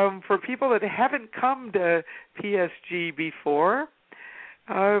for people that haven't come to PSG before,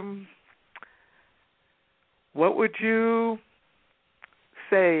 what would you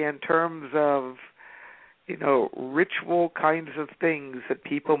say in terms of ritual kinds of things that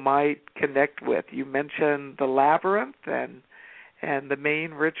people might connect with. You mentioned the labyrinth and the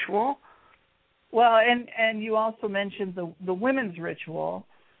main ritual. Well, and you also mentioned the women's ritual.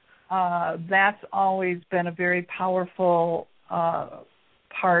 That's always been a very powerful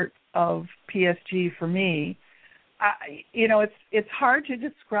part of PSG for me. It's hard to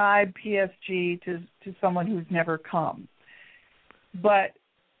describe PSG to someone who's never come. But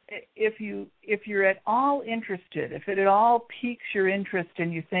if you're at all interested, if it at all piques your interest,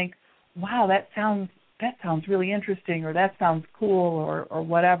 and you think, wow, that sounds really interesting, or that sounds cool, or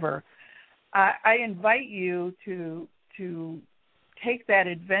whatever, I invite you to take that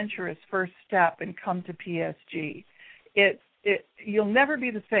adventurous first step and come to PSG. You'll never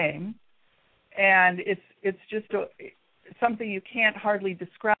be the same, and it's just something you can't hardly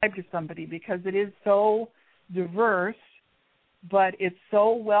describe to somebody, because it is so diverse, but it's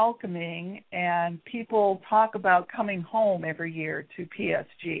so welcoming, and people talk about coming home every year to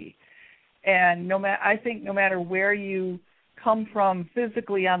PSG. And I think no matter where you come from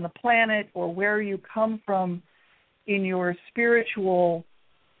physically on the planet, or where you come from in your spiritual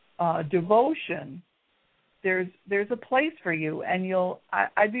devotion, there's a place for you, and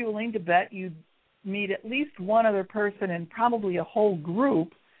I'd be willing to bet you'd meet at least one other person, and probably a whole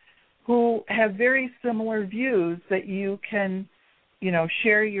group, who have very similar views that you can,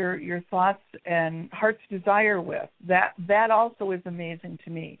 share your thoughts and heart's desire with. That also is amazing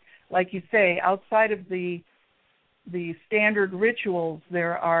to me. Like you say, outside of the standard rituals,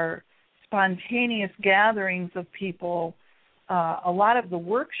 there are spontaneous gatherings of people. A lot of the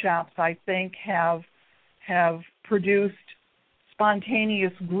workshops, I think, have produced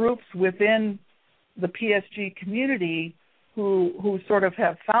spontaneous groups within the PSG community who sort of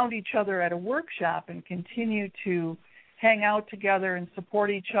have found each other at a workshop and continue to hang out together and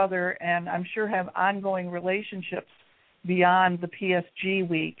support each other, and I'm sure have ongoing relationships beyond the PSG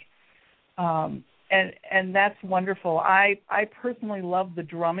week. And that's wonderful. I personally love the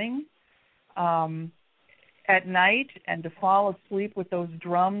drumming at night, and to fall asleep with those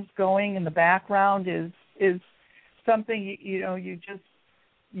drums going in the background is something you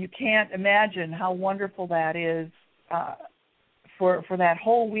can't imagine how wonderful that is for that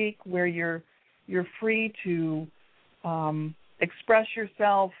whole week, where you're free to express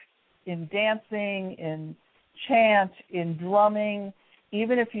yourself in dancing, in chant, in drumming.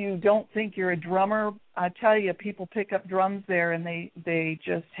 Even if you don't think you're a drummer, I tell you, people pick up drums there, and they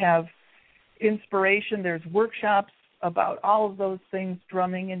just have inspiration. There's workshops about all of those things,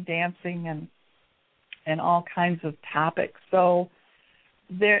 drumming and dancing and all kinds of topics. So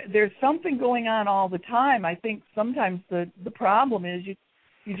there's something going on all the time. I think sometimes the problem is you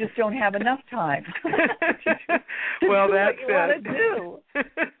just don't have enough time well, do that's what you want to do.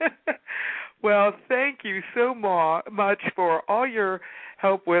 Well, thank you so much for all your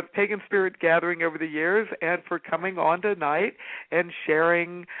help with Pagan Spirit Gathering over the years, and for coming on tonight and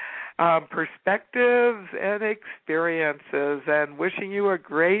sharing perspectives and experiences, and wishing you a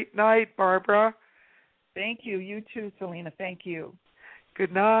great night, Barbara. Thank you. You too, Selena. Thank you.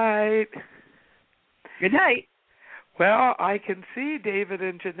 Good night. Good night. Well, I can see, David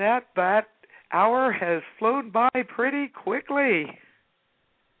and Jeanette, that hour has flown by pretty quickly.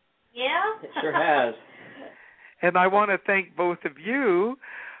 Yeah? It sure has. And I want to thank both of you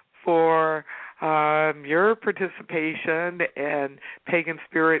for your participation in Pagan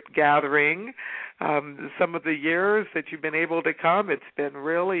Spirit Gathering. Some of the years that you've been able to come, it's been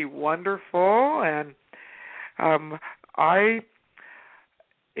really wonderful. And I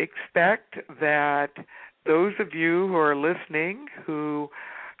expect that those of you who are listening who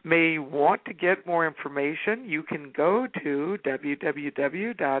may want to get more information, you can go to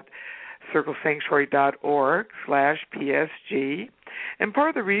www.circlesanctuary.org/PSG. And part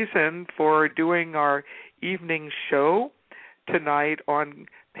of the reason for doing our evening show tonight on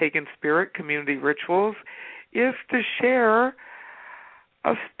Pagan Spirit Community Rituals is to share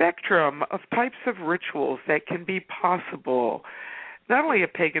a spectrum of types of rituals that can be possible, not only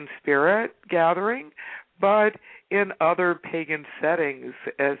at Pagan Spirit Gathering, but in other pagan settings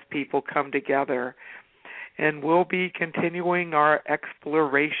as people come together. And we'll be continuing our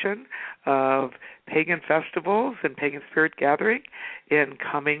exploration of pagan festivals and Pagan Spirit Gathering in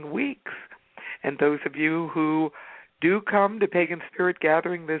coming weeks. And those of you who do come to Pagan Spirit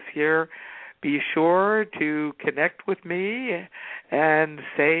Gathering this year, be sure to connect with me and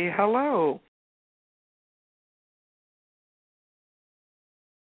say hello.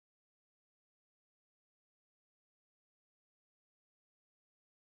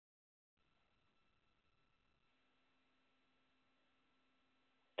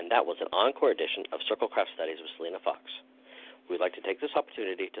 And And that was an encore edition of Circle Craft Studies with Selena Fox. We'd like to take this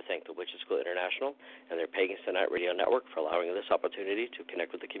opportunity to thank the Witches School International and their Pagans Tonight radio network for allowing this opportunity to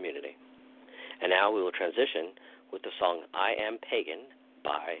connect with the community. And now we will transition with the song I Am Pagan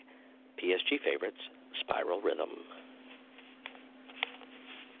by PSG favorites, Spiral Rhythm.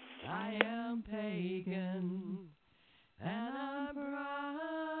 I am pagan, and I'm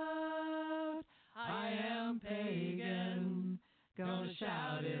proud. I am pagan, gonna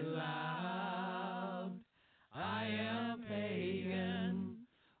shout it loud. I am pagan,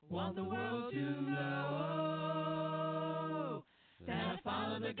 want the world to know that I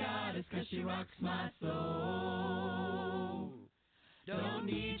follow the goddess 'cause she rocks my soul. Don't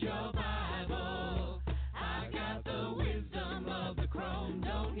need your Bible, I got the wisdom of the crone.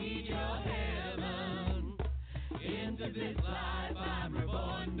 Don't need your heaven, into this life I'm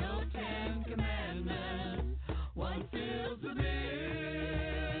reborn. No 10 commandments, one fills the bill,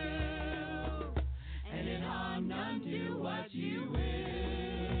 and in harm none, do what you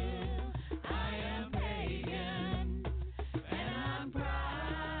will. I am pagan, and I'm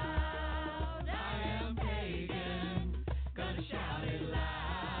proud. I am pagan, gonna shout it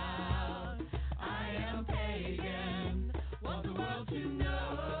loud. I am pagan, want the world to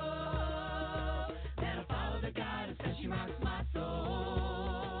know that I follow the goddess 'cause she rocks my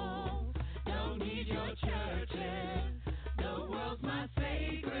soul. Don't need your churches, the world's my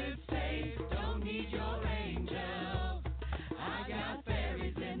sacred space. Don't need your angels, I got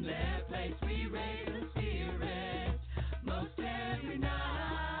fairies in their place. We raise the spirit most every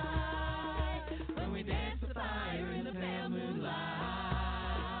night when we dance the fire in the pale moonlight.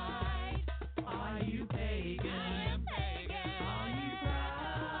 Are you pagan? I am pagan. Are you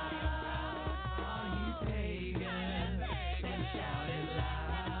proud? Are you pagan? Then shout it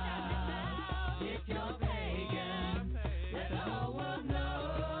loud. If you're pagan, let the whole world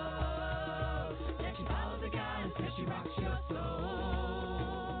know that you follow the goddess 'cause she rocks your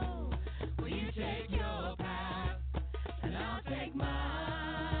soul. Will you take your path and I'll take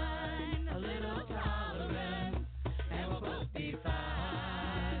mine? A little tolerance and we'll both be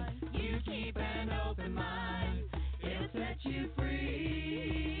fine. You keep an open mind, it'll set you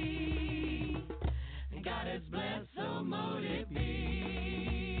free. And God is blessed, so mote it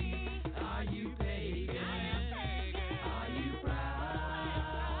be. Are you pagan? I am pagan. Are you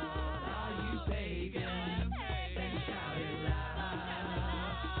proud? Are you pagan? Then shout it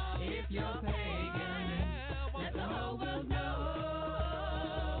loud. If you're pagan, let the whole world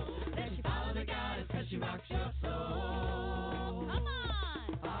know that you follow the goddess 'cause she rocks your soul. Come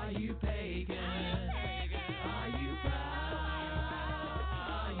on! Are you pagan? I am pagan. Are you proud?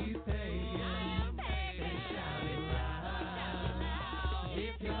 Are you pagan? Then shout it loud.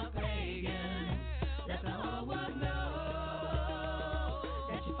 If you're pagan, let the whole world know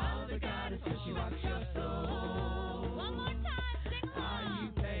that you follow the goddess 'cause she rocks your soul. One more time, sing along. Are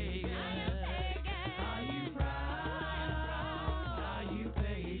you pagan? I am pagan. Are you proud? Are you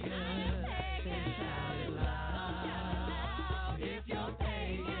pagan? Then shout it loud. If you're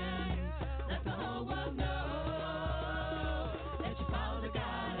pagan, let the whole world know that you follow the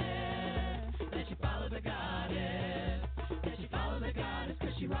goddess, that you follow the goddess, that you follow the goddess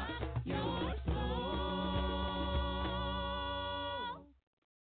 'cause she rocks your soul.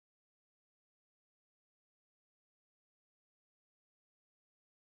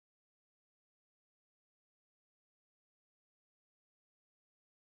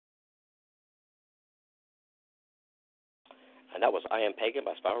 And that was I Am Pagan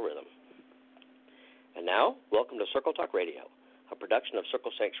by Spiral Rhythm. And now, welcome to Circle Talk Radio, a production of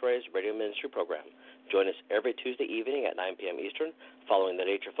Circle Sanctuary's radio ministry program. Join us every Tuesday evening at 9 p.m. Eastern, following the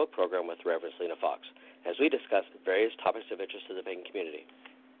Nature Folk program with Reverend Selena Fox, as we discuss various topics of interest to the pagan community.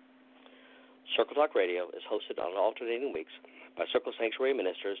 Circle Talk Radio is hosted on alternating weeks by Circle Sanctuary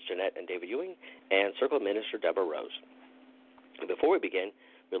ministers Jeanette and David Ewing and Circle Minister Deborah Rose. And before we begin,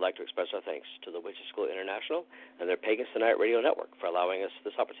 we'd like to express our thanks to the Witches School International and their Pagans Tonight radio network for allowing us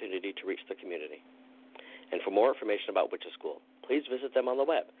this opportunity to reach the community. And for more information about Witches School, please visit them on the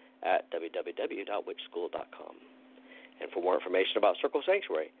web at www.witchschool.com. And for more information about Circle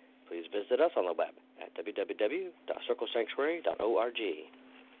Sanctuary, please visit us on the web at www.circlesanctuary.org.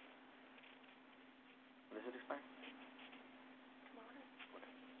 Does it expire?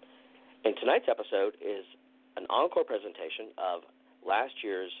 And tonight's episode is an encore presentation of last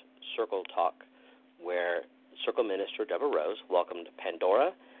year's Circle Talk, where Circle Minister Deborah Rose welcomed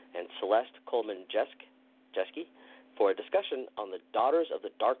Pandora and Celeste Coleman-Jeske for a discussion on the Daughters of the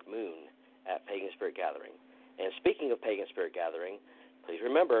Dark Moon at Pagan Spirit Gathering. And speaking of Pagan Spirit Gathering, please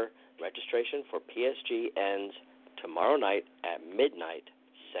remember registration for PSG ends tomorrow night at midnight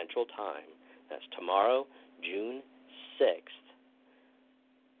Central Time. That's tomorrow, June 6th,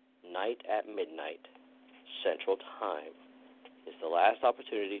 night at midnight Central Time is the last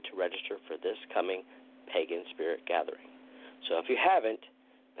opportunity to register for this coming Pagan Spirit Gathering. So if you haven't,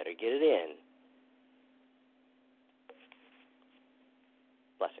 better get it in.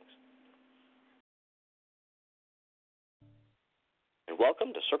 Blessings. And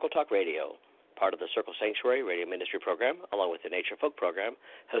welcome to Circle Talk Radio, part of the Circle Sanctuary Radio Ministry Program, along with the Nature Folk Program,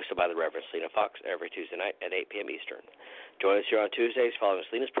 hosted by the Reverend Selena Fox every Tuesday night at 8 p.m. Eastern. Join us here on Tuesdays following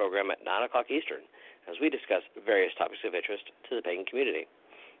Selena's program at 9 o'clock Eastern as we discuss various topics of interest to the pagan community.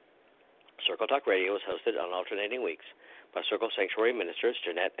 Circle Talk Radio is hosted on alternating weeks by Circle Sanctuary Ministers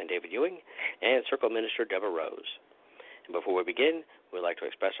Jeanette and David Ewing and Circle Minister Deborah Rose. And before we begin, we'd like to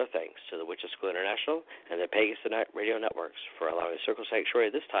express our thanks to the Witches School International and the Pagans Tonight Radio Networks for allowing Circle Sanctuary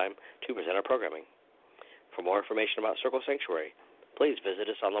this time to present our programming. For more information about Circle Sanctuary, please visit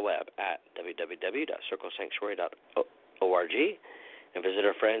us on the web at www.circlesanctuary.org and visit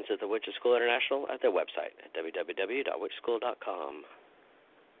our friends at the Witches School International at their website at www.witchschool.com.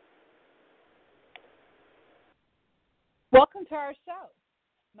 Welcome to our show.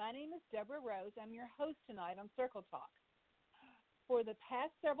 My name is Deborah Rose. I'm your host tonight on Circle Talk. For the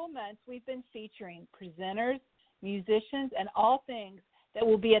past several months, we've been featuring presenters, musicians, and all things that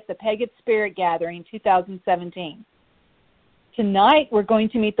will be at the Pagan Spirit Gathering 2017. Tonight, we're going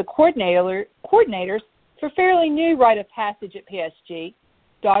to meet the coordinators for fairly new rite of passage at PSG,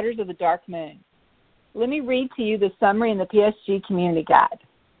 Daughters of the Dark Moon. Let me read to you the summary in the PSG Community Guide.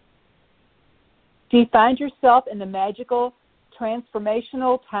 Do you find yourself in the magical,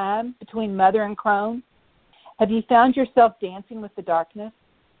 transformational time between Mother and Crone? Have you found yourself dancing with the darkness?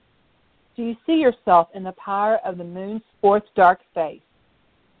 Do you see yourself in the power of the moon's fourth dark face?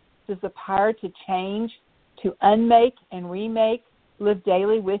 Does the power to change, to unmake and remake, live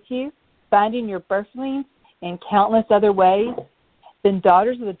daily with you, finding your birthlings in countless other ways? Then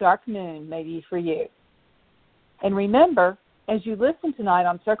Daughters of the Dark Moon may be for you. And remember, as you listen tonight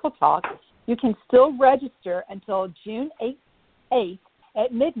on Circle Talk, you can still register until June 8th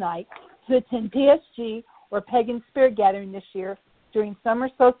at midnight to attend PSG or Pagan Spirit Gathering this year during Summer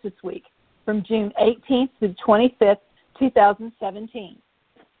Solstice Week from June 18th to the 25th, 2017.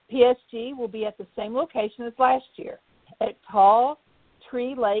 PSG will be at the same location as last year at Tall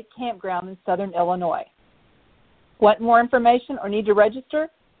Tree Lake Campground in Southern Illinois. Want more information or need to register?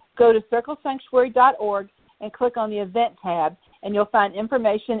 Go to circlesanctuary.org and click on the Event tab, and you'll find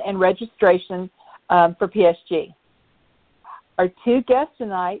information and registration for PSG. Our two guests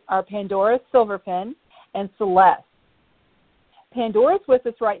tonight are Pandora Silverpin and Celeste. Pandora's with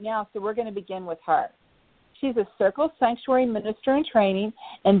us right now, so we're going to begin with her. She's a Circle Sanctuary Minister in training,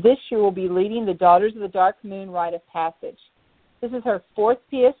 and this year will be leading the Daughters of the Dark Moon Rite of Passage. This is her fourth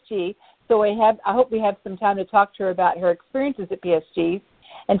PSG, so I hope we have some time to talk to her about her experiences at PSG,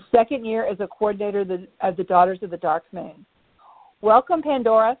 and second year as a coordinator of the Daughters of the Dark Moon. Welcome,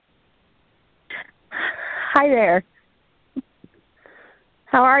 Pandora. Hi there.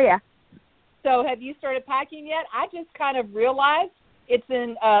 How are you? So have you started packing yet? I just kind of realized it's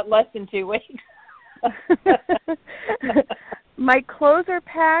in less than 2 weeks. My clothes are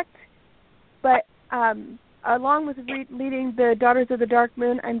packed, but along with leading the Daughters of the Dark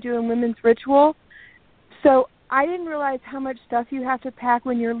Moon, I'm doing women's ritual. So I didn't realize how much stuff you have to pack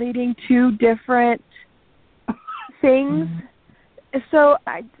when you're leading two different things. So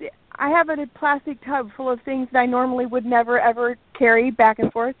I have a plastic tub full of things that I normally would never, ever carry back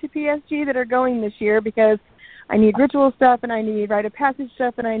and forth to PSG that are going this year because I need ritual stuff and I need rite of passage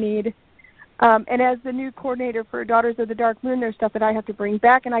stuff and I need, and as the new coordinator for Daughters of the Dark Moon, there's stuff that I have to bring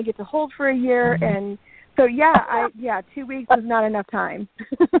back and I get to hold for a year. And so, 2 weeks is not enough time.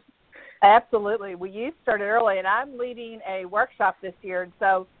 Absolutely. Well, you started early, and I'm leading a workshop this year. And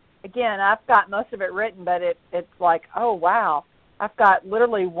so, again, I've got most of it written, but it's like, oh, wow. I've got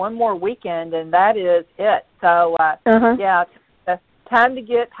literally one more weekend, and that is it. So, time to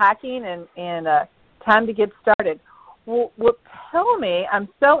get packing and time to get started. Well, tell me, I'm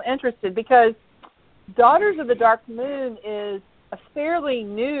so interested because Daughters of the Dark Moon is a fairly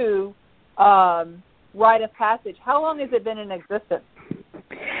new rite of passage. How long has it been in existence?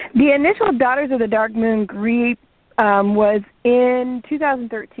 The initial Daughters of the Dark Moon group was in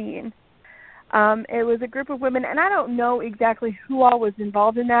 2013. It was a group of women, and I don't know exactly who all was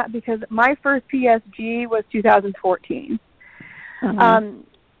involved in that because my first PSG was 2014.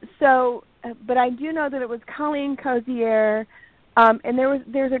 But I do know that it was Colleen Cozier, and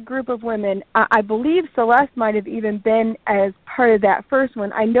there's a group of women. I believe Celeste might have even been as part of that first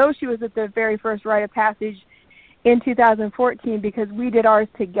one. I know she was at the very first rite of passage in 2014 because we did ours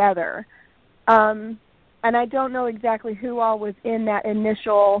together. And I don't know exactly who all was in that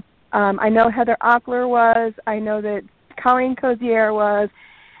initial. I know Heather Ockler was. I know that Colleen Cozier was.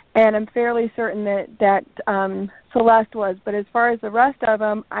 And I'm fairly certain that Celeste was. But as far as the rest of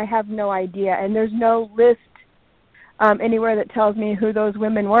them, I have no idea. And there's no list anywhere that tells me who those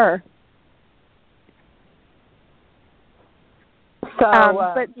women were. So,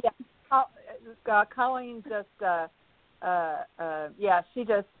 but yeah, Colleen just, she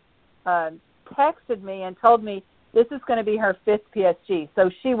just texted me and told me this is going to be her 5th PSG. So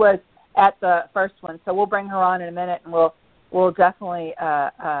she was at the first one. So we'll bring her on in a minute, and we'll definitely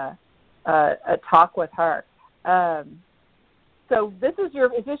talk with her. So is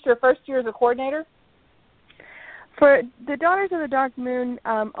this your first year as a coordinator? For the Daughters of the Dark Moon,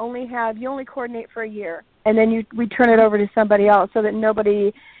 you only coordinate for a year, and then we turn it over to somebody else so that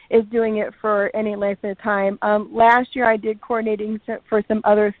nobody is doing it for any length of time. Last year I did coordinating for some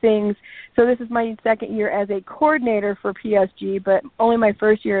other things, so this is my second year as a coordinator for PSG, but only my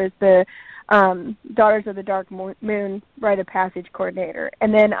first year as the Daughters of the Dark Moon Rite of Passage coordinator,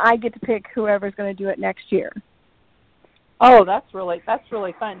 and then I get to pick whoever's going to do it next year. Oh, that's really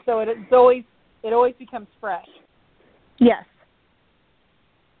fun. So it always becomes fresh. Yes.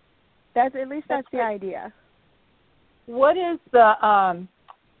 That's the idea. What is the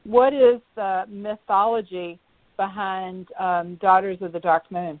mythology behind Daughters of the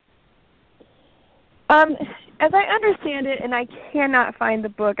Dark Moon? As I understand it, and I cannot find the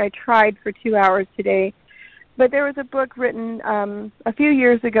book. I tried for 2 hours today, but there was a book written a few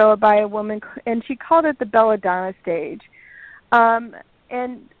years ago by a woman, and she called it the Belladonna stage. And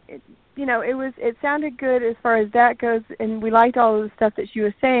it sounded good as far as that goes, and we liked all of the stuff that she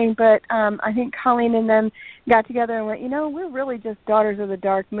was saying, but I think Colleen and them got together and went, we're really just Daughters of the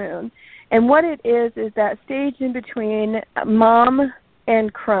Dark Moon. And what it is that stage in between mom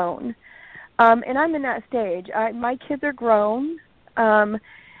and crone. And I'm in that stage. My kids are grown.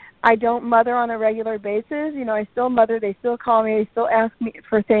 I don't mother on a regular basis. I still mother. They still call me. They still ask me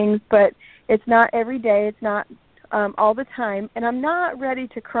for things, but it's not every day. It's not all the time, and I'm not ready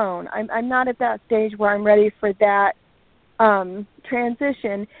to crone. I'm not at that stage where I'm ready for that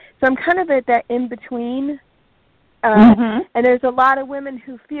transition. So I'm kind of at that in between. And there's a lot of women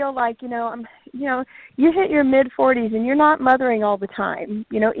who feel like you hit your mid 40s and you're not mothering all the time.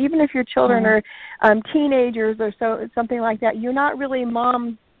 Even if your children are teenagers or something like that, you're not really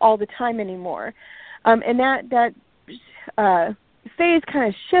mom all the time anymore. And that phase kind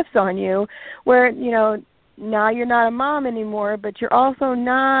of shifts on you, where now you're not a mom anymore, but you're also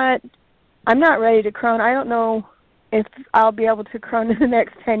not. I'm not ready to crone. I don't know if I'll be able to crone in the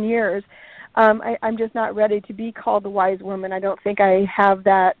next 10 years. I'm just not ready to be called the wise woman. I don't think I have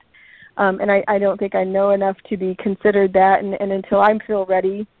that, and I don't think I know enough to be considered that, and until I feel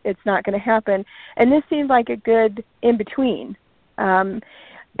ready, it's not going to happen. And this seems like a good in-between, and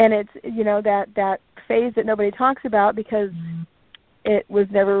it's, that phase that nobody talks about because it was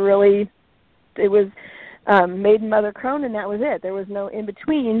never really, it was maiden, mother, crone, and that was it. There was no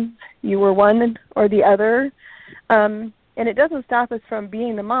in-between. You were one or the other, and it doesn't stop us from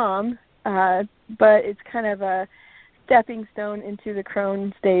being the mom, but it's kind of a stepping stone into the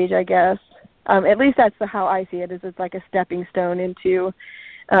crone stage, I guess. At least that's how I see it, is it's like a stepping stone into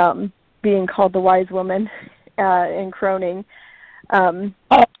being called the wise woman and croning. And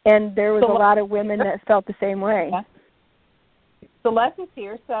there was a lot of women that felt the same way. Celeste is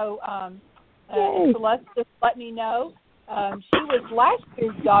here, so Celeste just let me know. She was last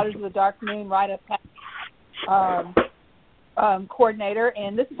year's Daughters of the Dark Moon Rite of Passage coordinator,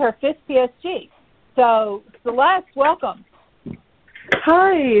 and this is her 5th PSG. So, Celeste, welcome.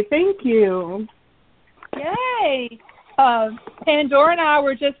 Hi, thank you. Yay! Pandora and I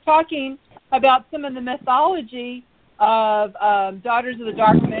were just talking about some of the mythology of Daughters of the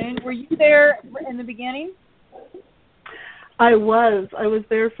Dark Moon. Were you there in the beginning? I was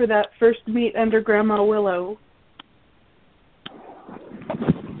there for that first meet under Grandma Willow.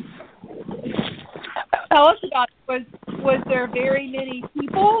 Tell us about it. Was there very many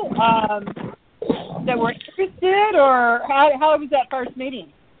people that were interested, or how was that first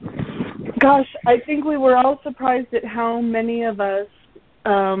meeting? Gosh, I think we were all surprised at how many of us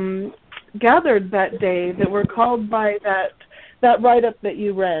gathered that day that were called by that write-up that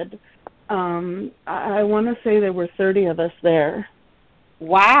you read. I want to say there were 30 of us there.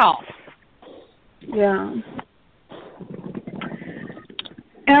 Wow. Yeah.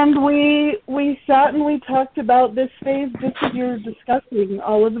 And we sat and we talked about this phase just as you were discussing,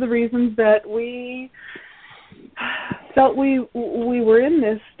 all of the reasons that we felt we were in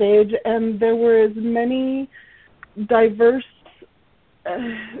this stage, and there were as many diverse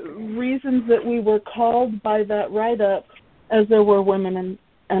reasons that we were called by that write-up as there were women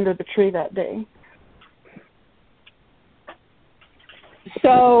under the tree that day.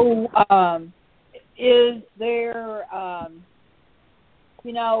 So, is there, and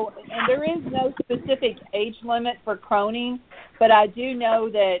there is no specific age limit for croning, but I do know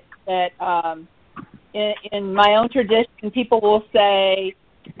that in my own tradition, people will say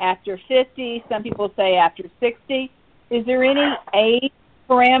after 50, some people say after 60. Is there any age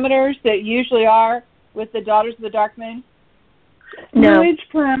parameters that usually are with the Daughters of the Dark Moon? No age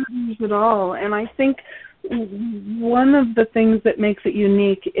parameters at all, and I think one of the things that makes it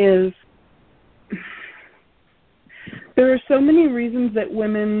unique is there are so many reasons that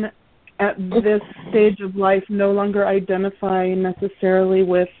women at this stage of life no longer identify necessarily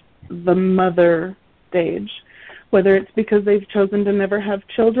with the mother stage, whether it's because they've chosen to never have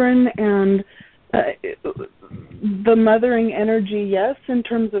children and the mothering energy, yes, in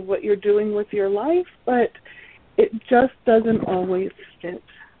terms of what you're doing with your life, but it just doesn't always fit.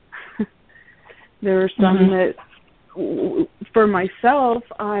 There are some that, for myself,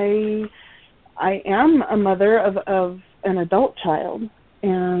 I am a mother of an adult child,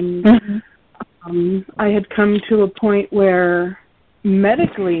 and I had come to a point where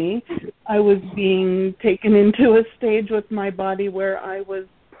medically I was being taken into a stage with my body where I was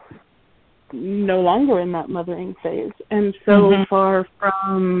no longer in that mothering phase, and so far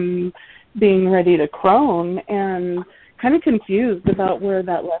from being ready to crone and kind of confused about where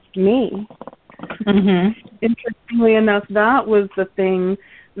that left me. Interestingly enough, that was the thing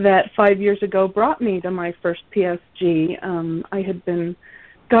that 5 years ago brought me to my first PSG. I had been,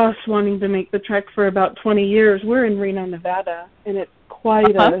 wanting to make the trek for about 20 years. We're in Reno, Nevada, and it's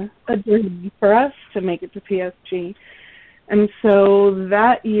quite a journey for us to make it to PSG. And so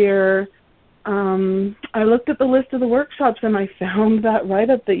that year, I looked at the list of the workshops and I found that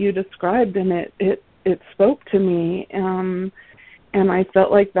write-up that you described, and it spoke to me. And I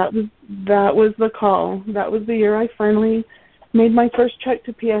felt like that was the call. That was the year I finally made my first trek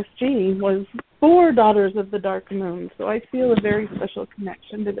to PSG, was for Daughters of the Dark Moon. So I feel a very special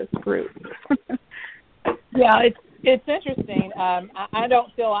connection to this group. Yeah, it's interesting. I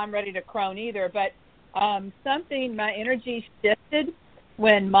don't feel I'm ready to crone either, but my energy shifted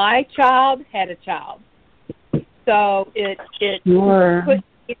when my child had a child. So it put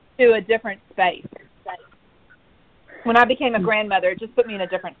me into a different space. When I became a grandmother, it just put me in a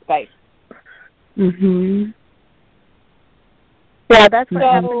different space. Yeah, that's what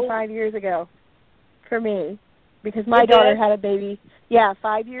happened 5 years ago for me, because my daughter had a baby. Yeah,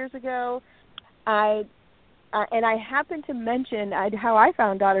 5 years ago. And I happened to mention how I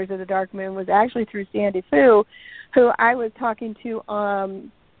found Daughters of the Dark Moon was actually through Sandy Fu, who I was talking to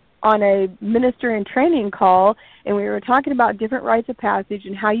on a minister in training call, and we were talking about different rites of passage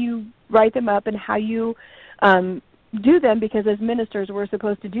and how you write them up and how you do them, because as ministers we're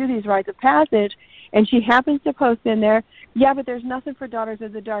supposed to do these rites of passage. And she happens to post in there, yeah, but there's nothing for Daughters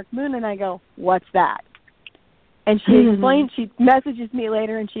of the Dark Moon. And I go, what's that? And she explains, she messages me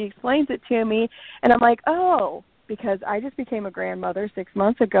later and she explains it to me, and I'm like, oh, because I just became a grandmother 6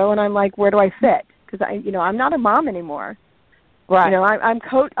 months ago, and I'm like, where do I fit? Because I'm not a mom anymore. Right.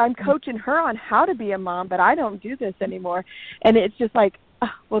 I'm coaching her on how to be a mom, but I don't do this anymore. And it's just like,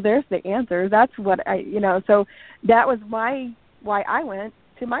 oh, well, there's the answer. That's what so that was why I went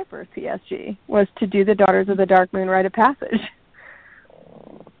to my first PSG, was to do the Daughters of the Dark Moon rite of passage.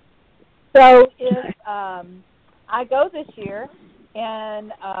 So if I go this year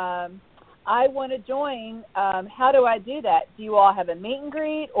and I want to join, how do I do that? Do you all have a meet and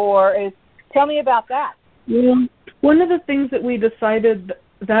greet, or tell me about that? Yeah. One of the things that we decided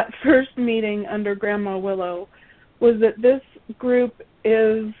that first meeting under Grandma Willow was that this group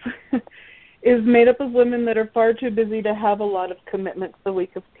is made up of women that are far too busy to have a lot of commitments the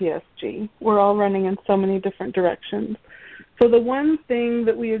week of PSG. We're all running in so many different directions. So the one thing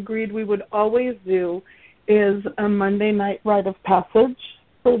that we agreed we would always do is a Monday night rite of passage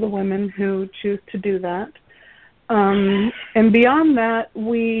for the women who choose to do that. And beyond that,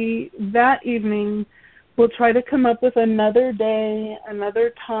 that evening, we'll try to come up with another day,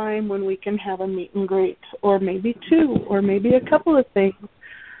 another time when we can have a meet and greet, or maybe two, or maybe a couple of things.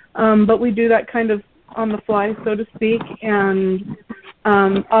 But we do that kind of on the fly, so to speak, and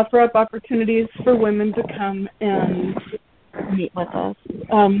offer up opportunities for women to come and meet with us.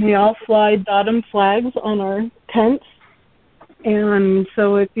 We all fly Datum flags on our tents, and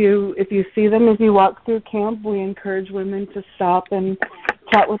so if you see them as you walk through camp, we encourage women to stop and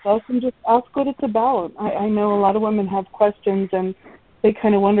chat with us and just ask what it's about. I know a lot of women have questions and they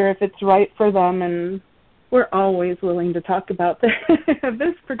kind of wonder if it's right for them, and we're always willing to talk about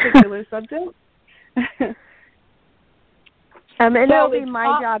this particular subject. And that'll be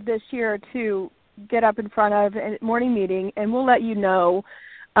my job this year to get up in front of a morning meeting, and we'll let you know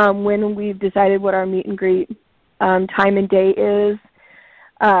when we've decided what our meet and greet time and day is.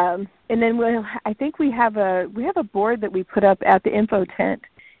 And then I think we have a board that we put up at the info tent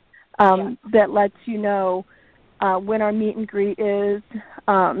that lets you know when our meet and greet is.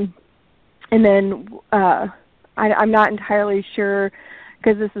 And then I'm not entirely sure,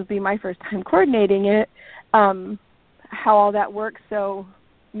 because this will be my first time coordinating it, how all that works. So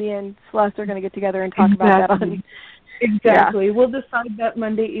me and Celeste are going to get together and talk about that. Exactly. Yeah. We'll decide that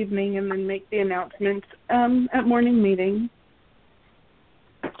Monday evening and then make the announcements at morning meeting.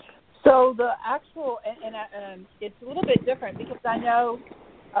 So the actual, and it's a little bit different because I know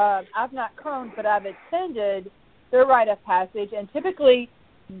I've not croned, but I've attended their rite of passage, and typically,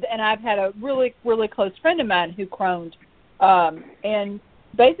 and I've had a really, really close friend of mine who croned, and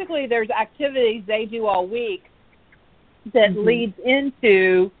basically there's activities they do all week that leads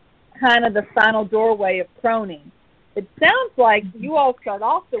into kind of the final doorway of croning. It sounds like you all start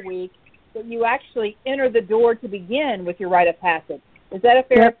off the week, but you actually enter the door to begin with your rite of passage. Is that a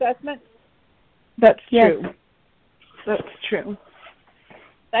fair assessment? That's true. That's true.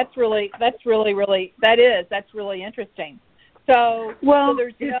 That's really interesting. So, well,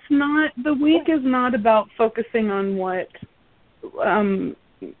 there's it's not, the week is not about focusing on what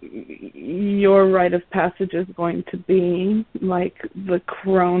your rite of passage is going to be, like the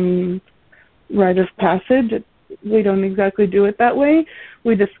crone rite of passage. We don't exactly do it that way.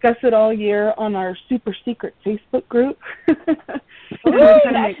 We discuss it all year on our super secret Facebook group. For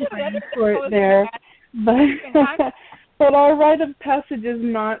it there. But our rite of passage is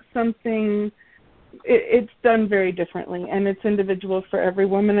not something, it's done very differently, and it's individual for every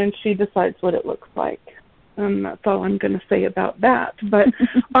woman, and she decides what it looks like. And that's all I'm going to say about that. But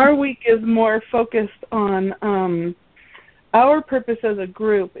our week is more focused on, our purpose as a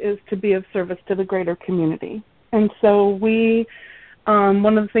group is to be of service to the greater community. And so we,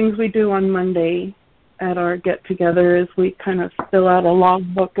 one of the things we do on Monday at our get-together is we kind of fill out a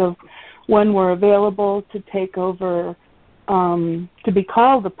logbook of when we're available to take over, to be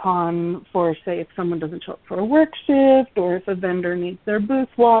called upon for, say, if someone doesn't show up for a work shift, or if a vendor needs their booth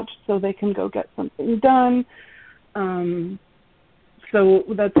watched so they can go get something done. So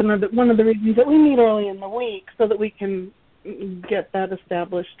that's one of the reasons that we meet early in the week, so that we can get that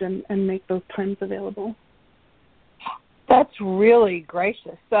established and make those times available. That's really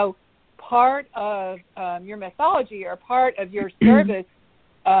gracious. So part of your mythology, or part of your service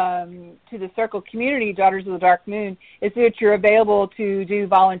to the Circle community, Daughters of the Dark Moon, is that you're available to do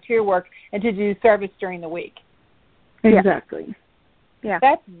volunteer work and to do service during the week. Exactly. Yeah.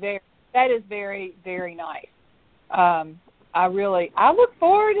 That is very, very nice. I look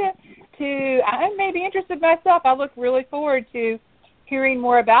forward to, I may be interested myself, I look really forward to hearing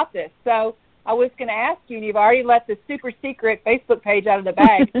more about this. So I was going to ask you, and you've already let the super secret Facebook page out of the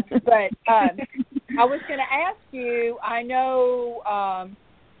bag, but I was going to ask you, I know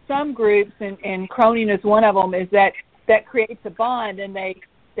some groups, and Croning is one of them, is that creates a bond, and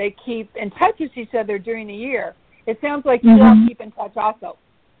they keep in touch with each other during the year. It sounds like you all keep in touch also.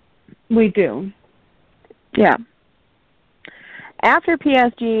 We do. Yeah. After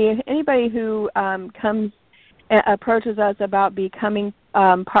PSG, anybody who approaches us about becoming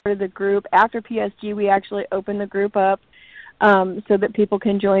part of the group, after PSG, we actually open the group up so that people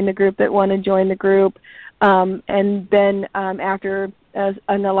can join the group that want to join the group. And then after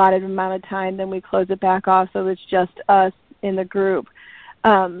an allotted amount of time, then we close it back off so it's just us in the group.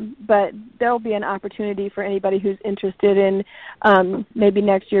 But there'll be an opportunity for anybody who's interested in maybe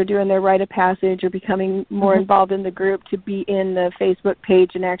next year doing their rite of passage or becoming more involved in the group to be in the Facebook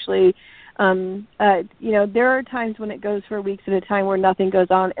page and actually, there are times when it goes for weeks at a time where nothing goes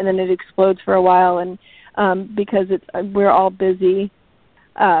on, and then it explodes for a while, and because we're all busy.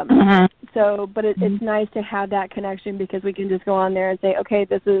 But it's nice to have that connection, because we can just go on there and say, okay,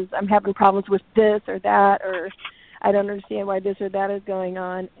 I'm having problems with this or that, or I don't understand why this or that is going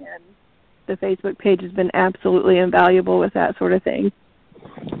on, and the Facebook page has been absolutely invaluable with that sort of thing.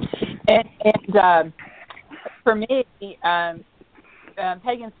 And for me,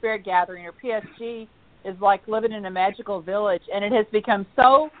 Pagan Spirit Gathering, or PSG, is like living in a magical village, and it has become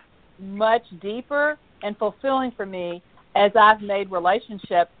so much deeper and fulfilling for me as I've made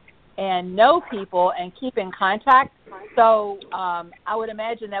relationships and know people and keep in contact. So I would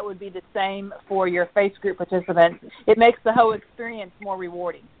imagine that would be the same for your face group participants. It makes the whole experience more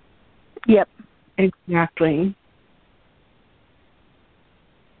rewarding. Yep. Exactly.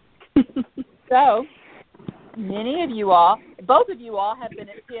 So many of you all, both of you all, have been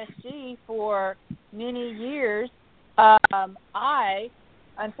at PSG for many years. I,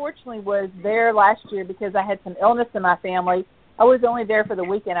 unfortunately, was there last year because I had some illness in my family. I was only there for the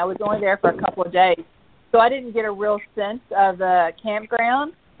weekend. I was only there for a couple of days. So I didn't get a real sense of the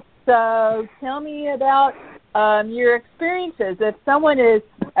campground. So tell me about your experiences. If someone is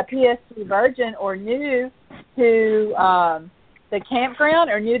a PSG virgin or new to the campground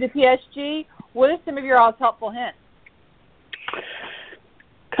or new to PSG, what are some of your all's helpful hints?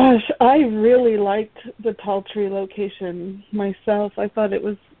 Gosh, I really liked the Tall Tree location myself. I thought it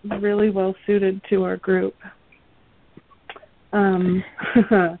was really well suited to our group.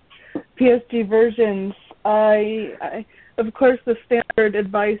 PSG versions, I of course the standard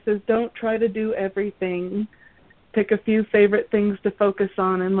advice is don't try to do everything. Pick a few favorite things to focus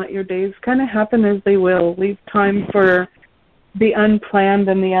on and let your days kind of happen as they will. Leave time for the unplanned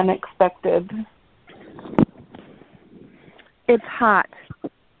and the unexpected. It's hot.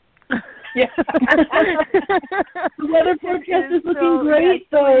 Yeah. The weather forecast is looking great,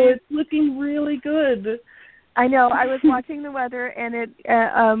 though. It's looking really good. I know. I was watching the weather, and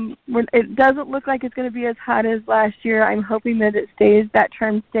it doesn't look like it's going to be as hot as last year. I'm hoping that it stays, that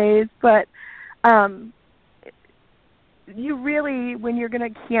term stays. But you really, when you're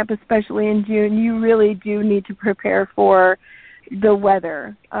going to camp, especially in June, you really do need to prepare for the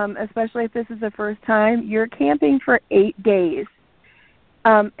weather, especially if this is the first time. You're camping for 8 days.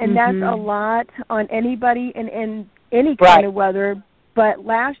 And that's a lot on anybody in any kind of weather. But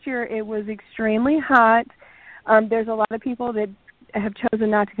last year it was extremely hot. There's a lot of people that have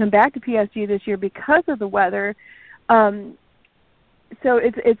chosen not to come back to PSG this year because of the weather. So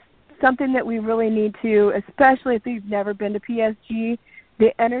it's something that we really need to, especially if you've never been to PSG.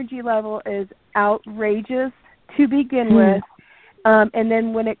 The energy level is outrageous to begin with. And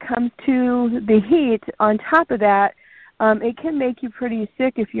then when it comes to the heat, on top of that, it can make you pretty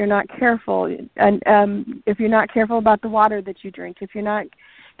sick if you're not careful. And if you're not careful about the water that you drink, if you're not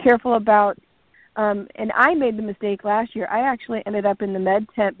careful about, and I made the mistake last year. I actually ended up in the med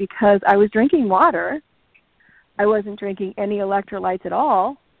tent because I was drinking water. I wasn't drinking any electrolytes at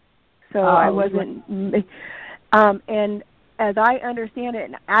all. So I wasn't, and as I understand it,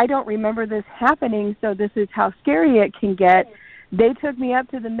 and I don't remember this happening, so this is how scary it can get. They took me up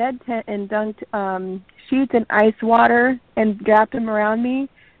to the med tent and dunked sheets in ice water and wrapped them around me.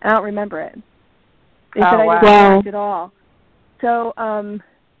 I don't remember it. They said I didn't drink at all. So, I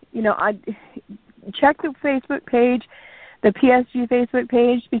check the Facebook page, the PSG Facebook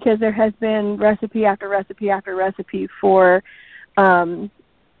page, because there has been recipe after recipe after recipe for an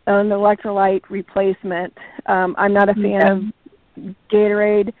electrolyte replacement. I'm not a fan of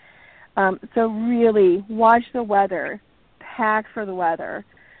Gatorade. So really watch the weather. Pack for the weather.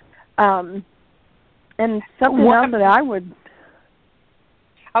 And something else that I was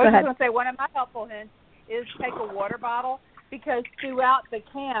just going to say, one of my helpful hints is take a water bottle, because throughout the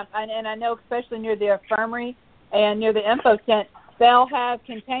camp, and I know especially near the infirmary and near the info tent, they'll have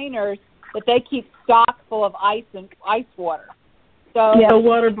containers that they keep stock full of ice and ice water. So the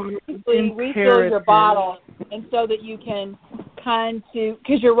water bottle refill your bottle, and so that you can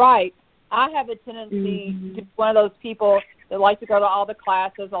because you're right, I have a tendency to be one of those people that like to go to all the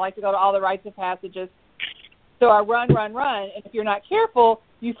classes. I like to go to all the rites of passages. So I run, and if you're not careful,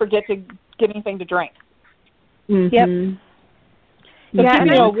 you forget to get anything to drink. Yep. So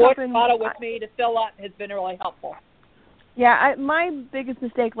keeping a water bottle with me to fill up has been really helpful. Yeah, my biggest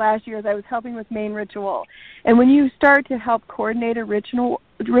mistake last year is I was helping with main ritual. And when you start to help coordinate a ritual,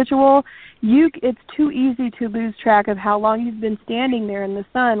 it's too easy to lose track of how long you've been standing there in the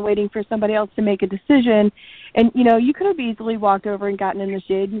sun waiting for somebody else to make a decision. And, you could have easily walked over and gotten in the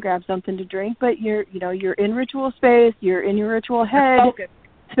shade and grabbed something to drink, but you're in ritual space, you're in your ritual head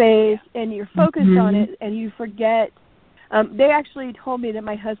space, and you're focused on it, and you forget. They actually told me that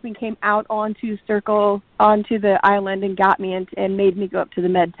my husband came out onto the island and got me and made me go up to the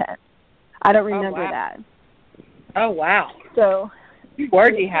med tent. I don't remember that. Oh, wow. So you were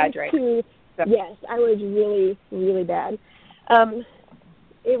dehydrated. Yes, I was really, really bad.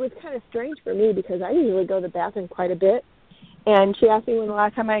 It was kind of strange for me because I usually go to the bathroom quite a bit. And she asked me when the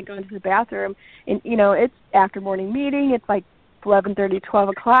last time I had gone to the bathroom. And, it's after morning meeting. It's like 11:30, 12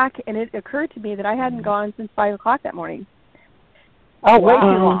 o'clock. And it occurred to me that I hadn't gone since 5 o'clock that morning. Oh, way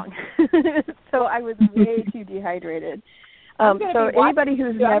wow. too long. So I was way too dehydrated. So anybody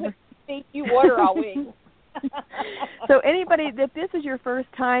who's never think you water all week. So anybody, if this is your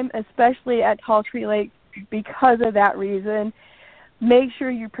first time, especially at Tall Tree Lake, because of that reason, make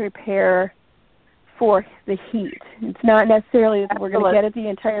sure you prepare for the heat. It's not necessarily that we're going to get it the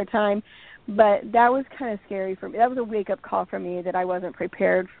entire time, But that was kind of scary for me. That was a wake-up call for me that I wasn't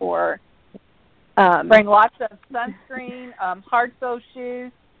prepared for. Bring lots of sunscreen, hard sole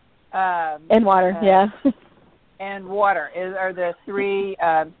shoes, and water. Yeah. And water are the three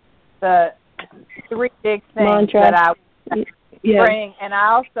big things Mantra. that I bring. And I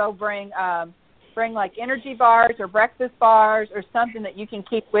also bring like energy bars or breakfast bars or something that you can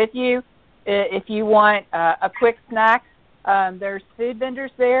keep with you if you want a quick snack. There's food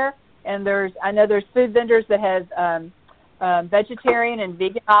vendors there, and I know there's food vendors that has vegetarian and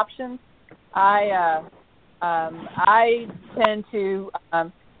vegan options. I tend to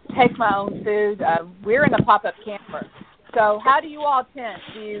take my own food. We're in a pop-up camper. So how do you all tent?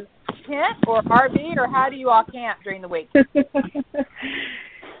 Do you tent or RV, or how do you all camp during the week?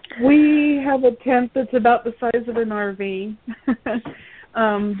 We have a tent that's about the size of an RV.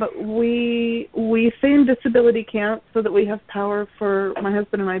 But we stay in disability camp so that we have power for, my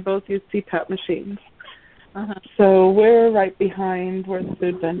husband and I both use CPAP machines. So we're right behind where the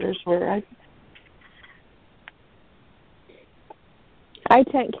food vendors were. I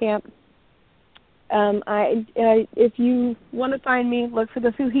tent camp. If you want to find me, look for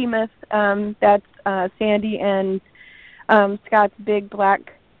the Fuhemoth. That's Sandy and Scott's big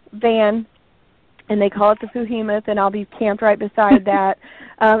black van, and they call it the Fuhemoth, and I'll be camped right beside that.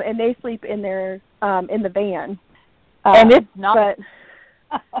 And they sleep in their in the van. And it's nice.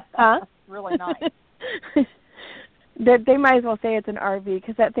 Huh? It's really nice. They might as well say it's an RV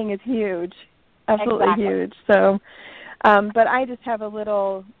because that thing is huge, absolutely huge. So, but I just have a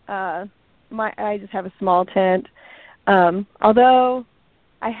little. I just have a small tent. Although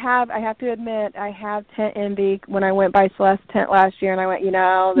I have to admit, I have tent envy. When I went by Celeste's tent last year, and I went,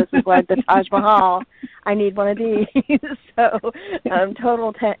 this is like the Taj Mahal. I need one of these. So,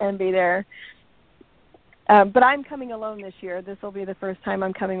 total tent envy there. But I'm coming alone this year. This will be the first time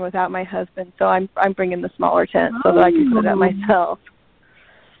I'm coming without my husband. So I'm bringing the smaller tent so that I can put it up myself.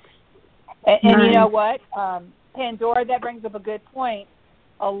 And you know what, Pandora, that brings up a good point.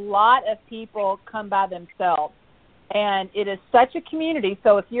 A lot of people come by themselves, and it is such a community.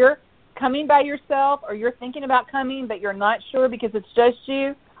 So if you're coming by yourself or you're thinking about coming but you're not sure because it's just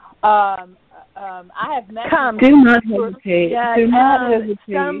you, I have met Come. Do not hesitate. Yeah, do not hesitate.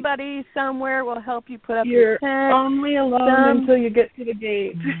 Somebody somewhere will help you put up You're your tent. only alone until you get to the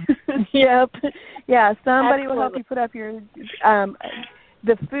gate. Yep. Yeah, somebody Absolutely. will help you put up your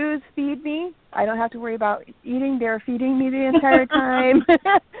the foods feed me. I don't have to worry about eating. They're feeding me the entire time.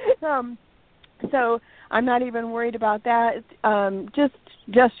 So I'm not even worried about that. Just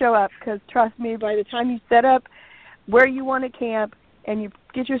show up, because trust me, by the time you set up where you want to camp and you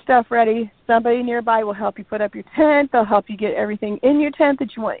get your stuff ready, somebody nearby will help you put up your tent. They'll help you get everything in your tent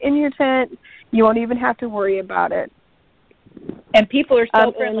that you want in your tent. You won't even have to worry about it. And people are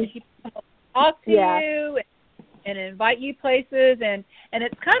so friendly. People talk to yeah. you and invite you places, and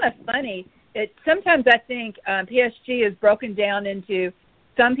it's kind of funny. Sometimes I think PSG is broken down into,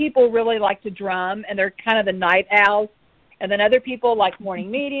 some people really like to drum, and they're kind of the night owls, and then other people like morning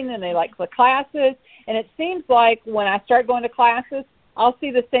meeting, and they like the classes. And it seems like when I start going to classes, I'll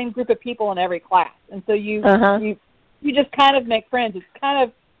see the same group of people in every class, and so you just kind of make friends. It's kind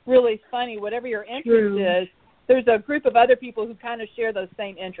of really funny. Whatever your interest is, there's a group of other people who kind of share those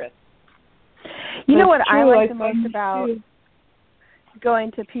same interests. You know what I like the most about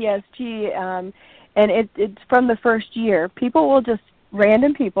going to PSG, and it's from the first year. People will just,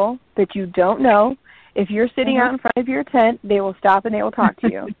 random people that you don't know, if you're sitting out in front of your tent, they will stop and they will talk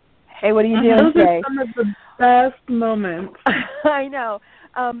to you. Hey, what are you doing today? Those are some of the best moments. I know.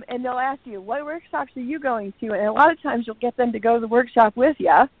 And they'll ask you, what workshops are you going to? And a lot of times you'll get them to go to the workshop with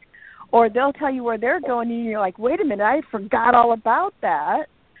you, or they'll tell you where they're going, and you're like, wait a minute, I forgot all about that.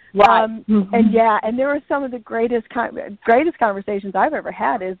 Right. And there were some of the greatest conversations I've ever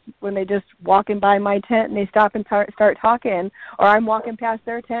had is when they just walking by my tent and they stop and start talking, or I'm walking past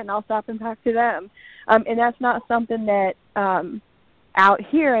their tent and I'll stop and talk to them. And that's not something that out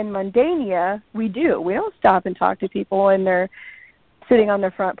here in Mundania we do. We don't stop and talk to people when they're sitting on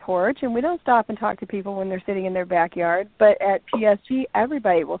their front porch, and we don't stop and talk to people when they're sitting in their backyard. But at PSG,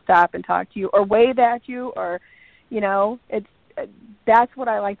 everybody will stop and talk to you or wave at you, or, that's what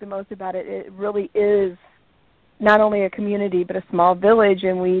I like the most about it. It really is not only a community but a small village,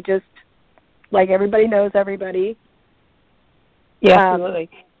 and we just, like, everybody knows everybody. Yeah, absolutely.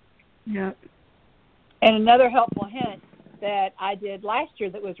 Yeah. And another helpful hint that I did last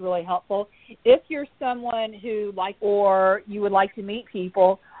year that was really helpful, if you're someone who or you would like to meet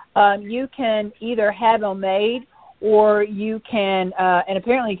people, you can either have them made, or you can, and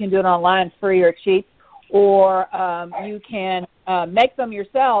apparently you can do it online free or cheap, or you can make them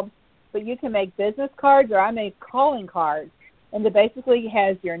yourselves but you can make business cards, or I make calling cards, and it basically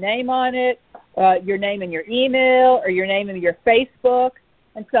has your name on it, your name and your email, or your name and your Facebook.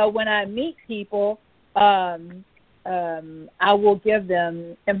 And so when I meet people, I will give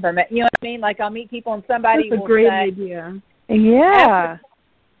them information. You know what I mean? Like I'll meet people and somebody That's will a great say, idea. Yeah.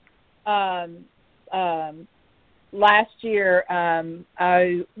 Last year,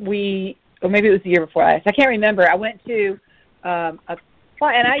 or maybe it was the year before last. I can't remember. I went to and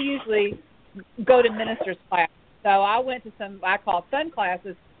I usually go to minister's class. So I went to some I call fun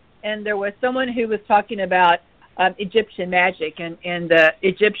classes, and there was someone who was talking about Egyptian magic and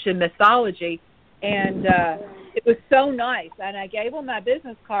Egyptian mythology, and it was so nice. And I gave him my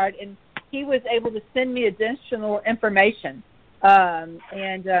business card, and he was able to send me additional information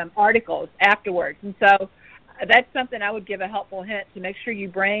and articles afterwards. And so that's something I would give a helpful hint to make sure you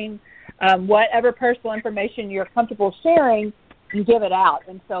bring whatever personal information you're comfortable sharing and give it out.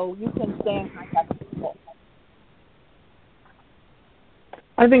 And so you can stay in contact with people.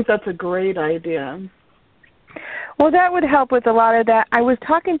 I think that's a great idea. Well, that would help with a lot of that. I was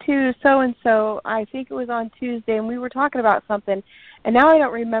talking to so-and-so, I think it was on Tuesday, and we were talking about something, and now I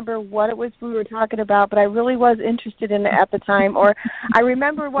don't remember what it was we were talking about, but I really was interested in it at the time. Or I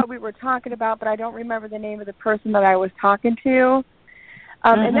remember what we were talking about, but I don't remember the name of the person that I was talking to.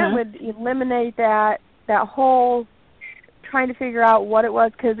 And that would eliminate that whole trying to figure out what it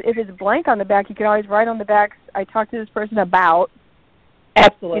was, because if it's blank on the back, you can always write on the back, I talked to this person about.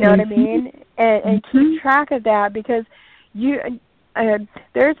 Absolutely. You know what I mean? And keep track of that, because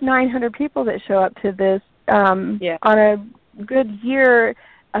there's 900 people that show up to this. On a good year,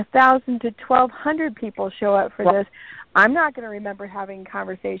 1,000 to 1,200 people show up for this. I'm not going to remember having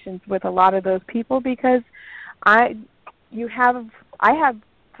conversations with a lot of those people, because I have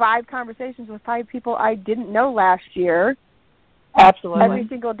 5 conversations with 5 people I didn't know last year. Absolutely. Every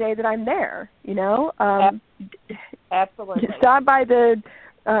single day that I'm there, you know. Absolutely. Stop by the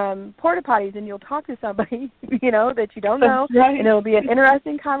porta potties and you'll talk to somebody, you know, that you don't know, right. and it'll be an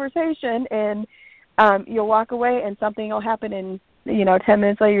interesting conversation, and you'll walk away and something will happen, and 10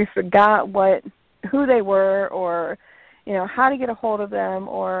 minutes later you forgot who they were, or how to get a hold of them,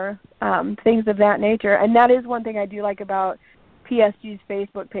 or things of that nature. And that is one thing I do like about PSG's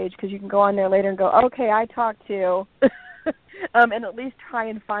Facebook page, because you can go on there later and go, okay, I talked to and at least try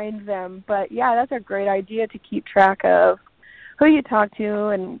and find them. But yeah, that's a great idea to keep track of who you talked to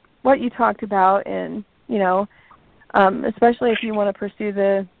and what you talked about, and especially if you want to pursue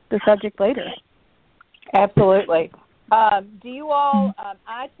the subject later. Absolutely. Do you all?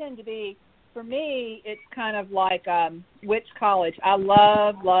 I tend to be. For me, it's kind of like which college. I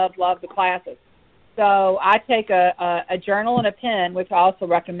love the classes. So I take a journal and a pen, which I also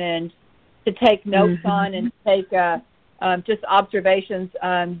recommend to take notes on and take just observations.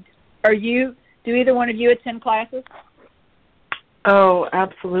 Do either one of you attend classes? Oh,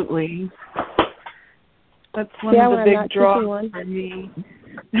 absolutely. That's one of the big draws for me.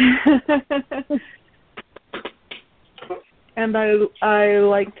 And I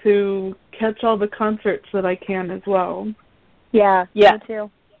like to catch all the concerts that I can as well. Yeah. Me too.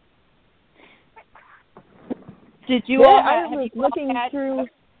 Did you all? I was looking through.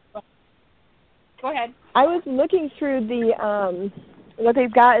 Go ahead. I was looking through the what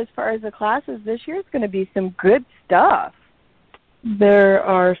they've got as far as the classes this year. It's going to be some good stuff. There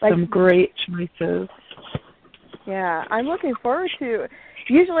are some great choices. Yeah, I'm looking forward to.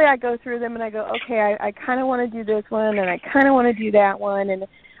 Usually I go through them and I go, okay, I kind of want to do this one, and I kind of want to do that one, and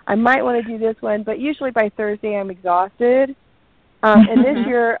I might want to do this one, but usually by Thursday I'm exhausted. And this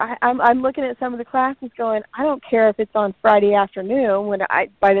year I'm looking at some of the classes going, I don't care if it's on Friday afternoon.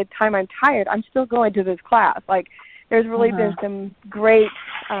 By the time I'm tired, I'm still going to this class. Like, there's really been some great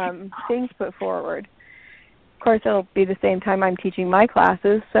things put forward. Of course, it'll be the same time I'm teaching my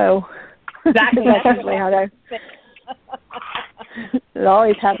classes, so exactly. That's usually how that. It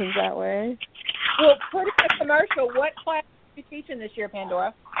always happens that way. Well, put in a commercial. What class are you teaching this year,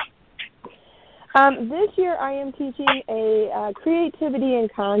 Pandora? This year I am teaching a creativity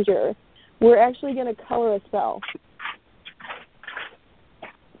and conjure. We're actually going to color a spell.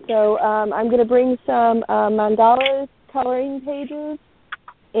 So I'm going to bring some mandalas coloring pages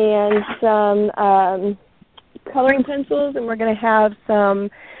and some coloring pencils, and we're going to have some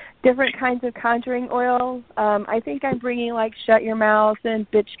different kinds of conjuring oil. I think I'm bringing like Shut Your Mouth and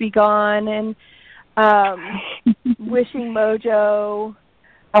Bitch Be Gone and Wishing Mojo.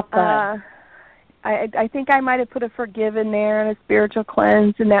 Okay. I think I might have put a Forgive in there and a Spiritual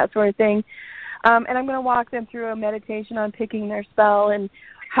Cleanse and that sort of thing. And I'm going to walk them through a meditation on picking their spell. And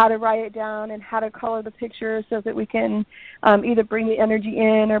how to write it down and how to color the picture so that we can either bring the energy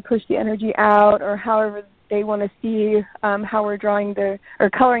in or push the energy out, or however they want to see how we're drawing or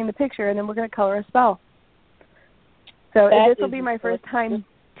coloring the picture, and then we're going to color a spell. So this will be my first time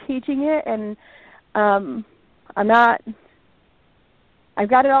teaching it, and I've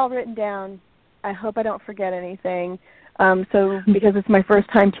got it all written down. I hope I don't forget anything. Because it's my first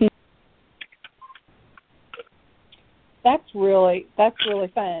time teaching. That's really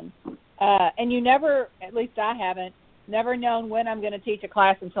fun. And you never, at least I haven't, never known when I'm going to teach a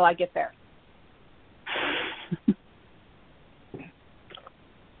class until I get there.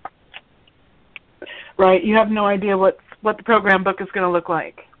 Right. You have no idea what the program book is going to look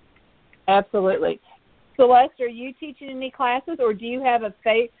like. Absolutely. Celeste, are you teaching any classes, or do you have a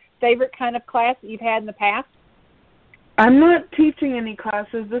favorite kind of class that you've had in the past? I'm not teaching any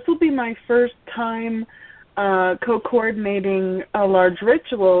classes. This will be my first time co-coordinating a large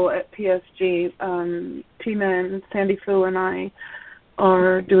ritual at PSG. Tina and Sandy Fu and I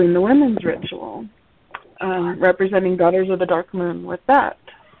are doing the women's ritual, representing Daughters of the Dark Moon with that.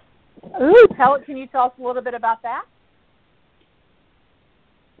 Ooh, can you tell us a little bit about that?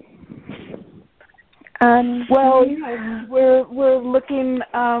 Well, we're looking,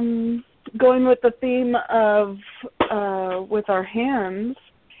 going with the theme of with our hands,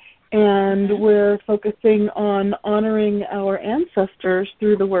 and we're focusing on honoring our ancestors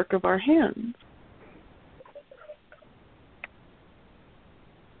through the work of our hands.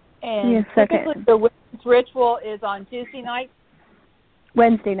 And typically the women's ritual is on Tuesday night?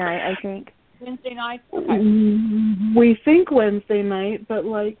 Wednesday night, I think. Wednesday night? Okay. We think Wednesday night, but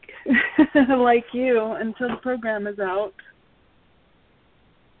like like you, until the program is out.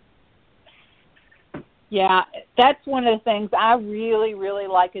 Yeah, that's one of the things I really, really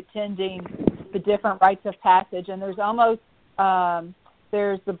like, attending the different rites of passage. And there's almost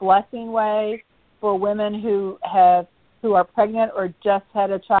there's the blessing way for women who are pregnant or just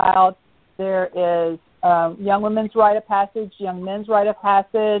had a child. There is young women's rite of passage, young men's rite of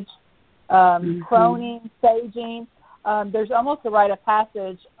passage, croning, saging. There's almost a rite of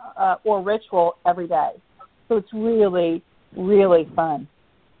passage or ritual every day. So it's really, really fun.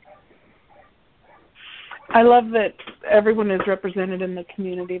 I love that everyone is represented in the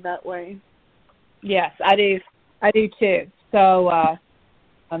community that way. Yes, I do. I do too. So I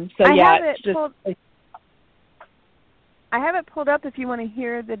have it pulled up if you want to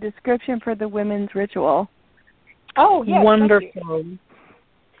hear the description for the women's ritual. Oh, yes. Wonderful.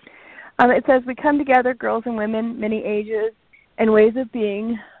 It says, we come together, girls and women, many ages and ways of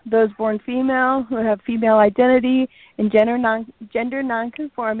being, those born female, who have female identity, and gender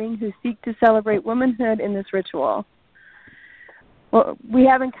non-conforming, who seek to celebrate womanhood in this ritual. Well, we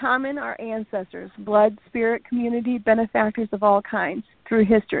have in common our ancestors, blood, spirit, community, benefactors of all kinds through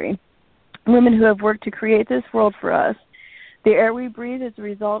history, women who have worked to create this world for us. The air we breathe is a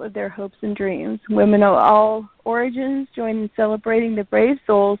result of their hopes and dreams. Women of all origins join in celebrating the brave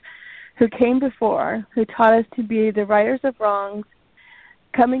souls who came before, who taught us to be the righters of wrongs.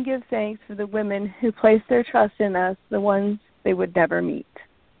 Come and give thanks for the women who placed their trust in us, the ones they would never meet.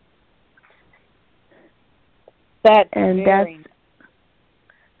 And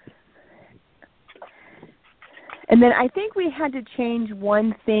then I think we had to change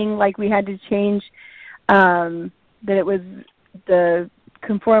one thing, like we had to change that it was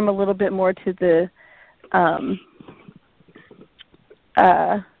conform a little bit more to the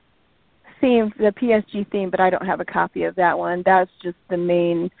theme, the PSG theme, but I don't have a copy of that one. That's just the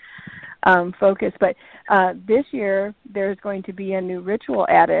main focus. But this year there's going to be a new ritual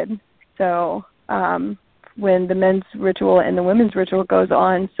added. So when the men's ritual and the women's ritual goes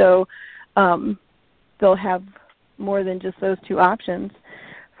on, so they'll have more than just those two options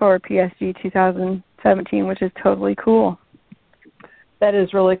for PSG 2017, which is totally cool. That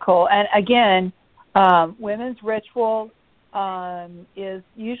is really cool. And again, women's ritual is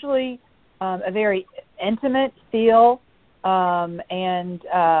usually a very intimate feel and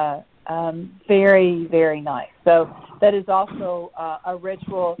very, very nice. So that is also a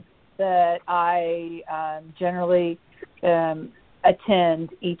ritual that I generally attend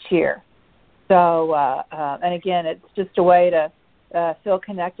each year. So, and again, it's just a way to feel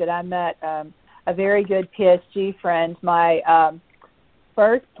connected. I met a very good PSG friend, my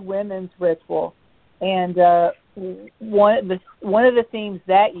first women's ritual, and one of the themes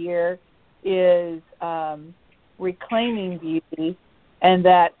that year is reclaiming beauty, and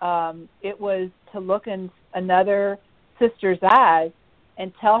that it was to look in another sister's eyes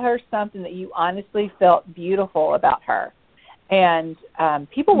and tell her something that you honestly felt beautiful about her. And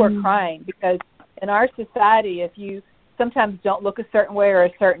people were crying because in our society, if you sometimes don't look a certain way or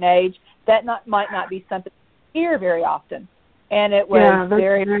a certain age, that might not be something you hear very often. And it was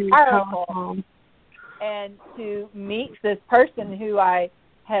very powerful. And to meet this person who I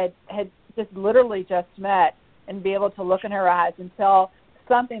had just literally just met and be able to look in her eyes and tell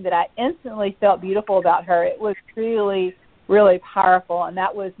something that I instantly felt beautiful about her, it was really, really powerful. And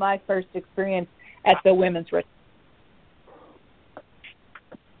that was my first experience at the women's ritual.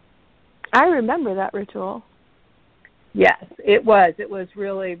 I remember that ritual. Yes, it was. It was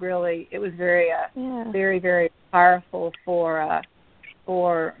really, really. It was very, very, very powerful for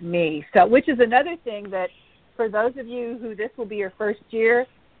me. So, which is another thing that, for those of you who this will be your first year,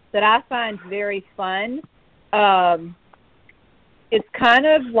 that I find very fun. It's kind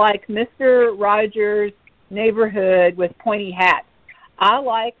of like Mr. Rogers' Neighborhood with pointy hats. I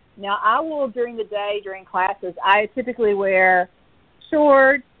will during the day, during classes, I typically wear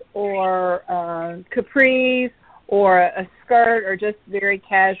shorts or capris or a skirt or just very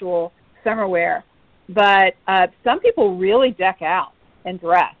casual summer wear. But some people really deck out and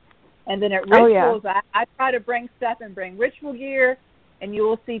dress. And then at rituals, I try to bring stuff and bring ritual gear, and you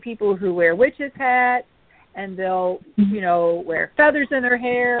will see people who wear witches' hats, and they'll, wear feathers in their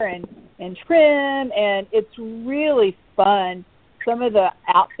hair and trim, and it's really fun. Some of the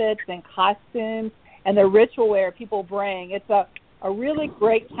outfits and costumes and the ritual wear people bring, it's a really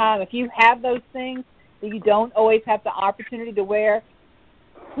great time. If you have those things that you don't always have the opportunity to wear,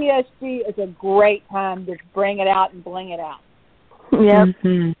 PSG is a great time to bring it out and bling it out. Yep.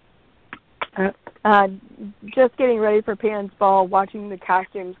 Just getting ready for Pan's Ball, watching the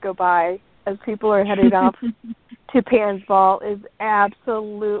costumes go by as people are headed off to Pan's Ball is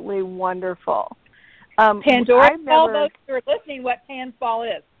absolutely wonderful. Pandora, tell those who are listening what Pan's Ball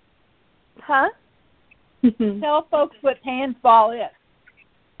is. Huh? Tell folks what Pan's Ball is.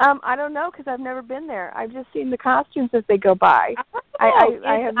 I don't know because I've never been there. I've just seen the costumes as they go by.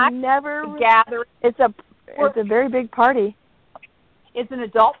 I have never gathered. It's a very big party. It's an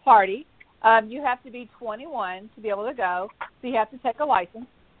adult party. You have to be 21 to be able to go, so you have to take a license.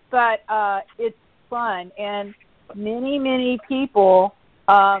 But it's fun, and many people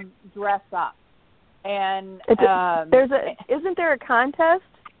dress up. And isn't there a contest?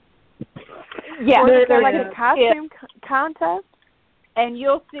 Yeah, there's like a costume contest. And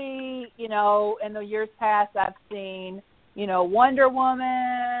you'll see, in the years past, I've seen, Wonder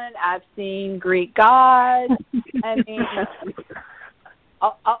Woman. I've seen Greek gods. I mean,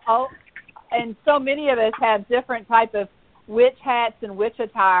 and so many of us have different type of witch hats and witch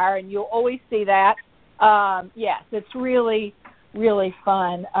attire, and you'll always see that. Yes, it's really, really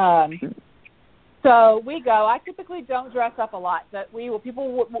fun. So we go. I typically don't dress up a lot, but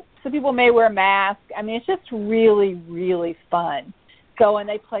some people may wear masks. I mean, it's just really, really fun. So when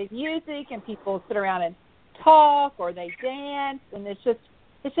they play music and people sit around and talk or they dance, and it's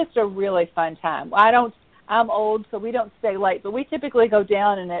just a really fun time. I'm old, so we don't stay late, but we typically go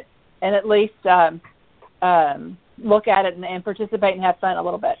down and at least look at it and participate and have fun a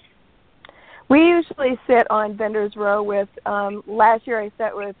little bit. We usually sit on Vendors Row with, last year I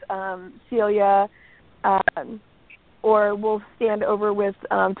sat with Celia, or we'll stand over with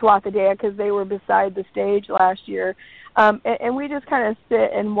Tuathadea because they were beside the stage last year. And we just kind of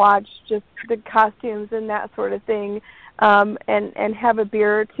sit and watch just the costumes and that sort of thing, and have a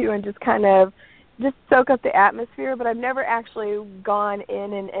beer or two and just kind of just soak up the atmosphere. But I've never actually gone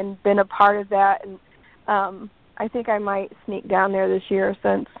in and been a part of that. And I think I might sneak down there this year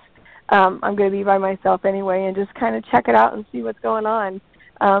since I'm going to be by myself anyway and just kind of check it out and see what's going on.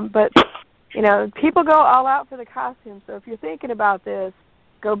 But, people go all out for the costumes. So if you're thinking about this,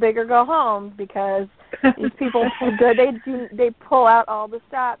 go big or go home, because these people, they pull out all the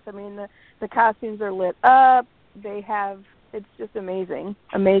stops. I mean, the costumes are lit up. It's just amazing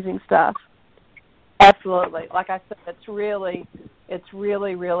stuff. Absolutely. Like I said, it's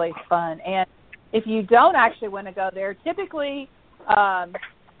really, really fun. And if you don't actually want to go there, typically,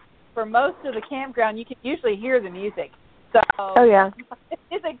 for most of the campground, you can usually hear the music. So,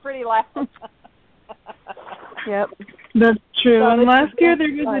 music pretty loud. Yep. That's true. So and last year there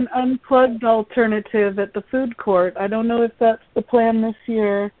was an unplugged alternative at the food court. I don't know if that's the plan this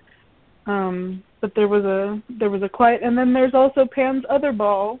year, but there was a quiet. And then there's also Pan's Other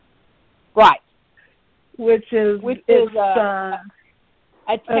Ball, right? Which is a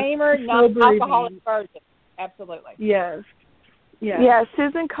tamer, non-alcoholic version. Absolutely. Yes. Yeah. Yeah.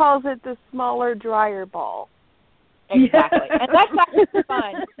 Susan calls it the smaller, drier ball. Exactly. And that's not just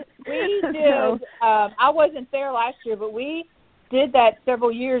fun. We did, I wasn't there last year, but we did that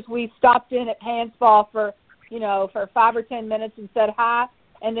several years. We stopped in at Pan's Ball for 5 or 10 minutes and said hi,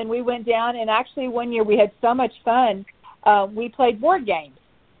 and then we went down, and actually one year we had so much fun we played board games.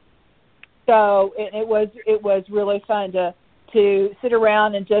 So it was really fun to sit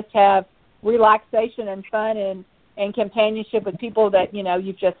around and just have relaxation and fun and companionship with people that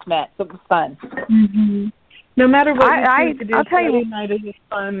you've just met. So it was fun. Mm-hmm. No matter what you choose to do, I'll tell you, Friday night is a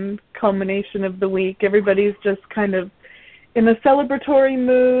fun culmination of the week. Everybody's just kind of in a celebratory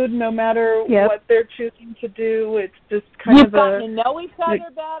mood, no matter what they're choosing to do. It's just kind of to know each other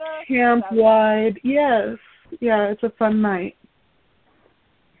better. Camp-wide. Yes. Yeah, it's a fun night.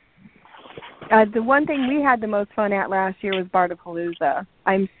 The one thing we had the most fun at last year was Bartapalooza.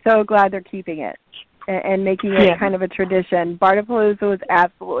 I'm so glad they're keeping it and making it kind of a tradition. Bartapalooza was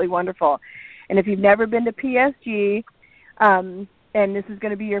absolutely wonderful. And if you've never been to PSG, and this is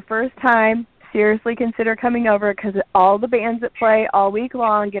going to be your first time, seriously consider coming over, because all the bands that play all week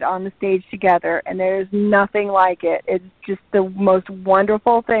long get on the stage together, and there's nothing like it. It's just the most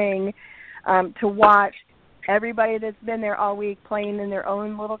wonderful thing to watch everybody that's been there all week playing in their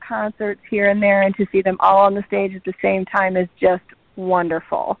own little concerts here and there, and to see them all on the stage at the same time is just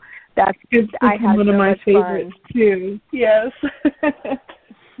wonderful. I had one so of my much favorites fun. too. Yes.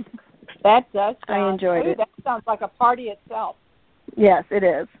 That does. I enjoyed it. That sounds like a party itself. Yes, it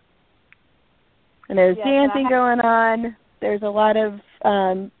is. And there's dancing going on. There's a lot of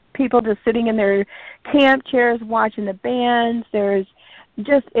people just sitting in their camp chairs watching the bands. It's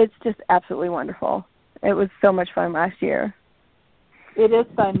just absolutely wonderful. It was so much fun last year. It is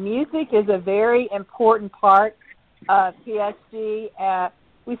fun. Music is a very important part of PSG.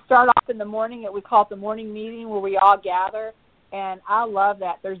 We start off in the morning, we call it the morning meeting, where we all gather, and I love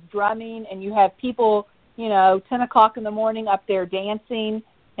that. There's drumming, and you have people, 10 o'clock in the morning up there dancing,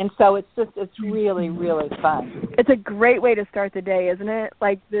 and so it's really, really fun. It's a great way to start the day, isn't it?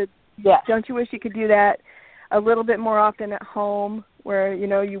 Don't you wish you could do that a little bit more often at home, where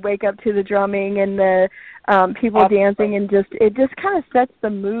you wake up to the drumming and the people dancing, and it just kind of sets the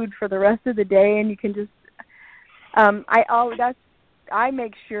mood for the rest of the day, and you can just I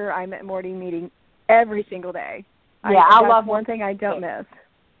make sure I'm at morning meeting every single day. I love one thing I don't miss.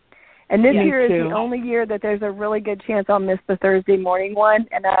 And this year is the only year that there's a really good chance I'll miss the Thursday morning one,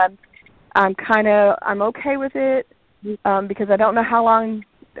 and I'm okay with it because I don't know how long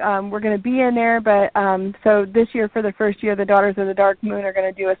we're going to be in there, but so this year, for the first year, the Daughters of the Dark Moon are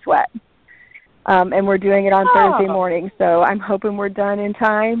going to do a sweat, and we're doing it on Thursday morning, so I'm hoping we're done in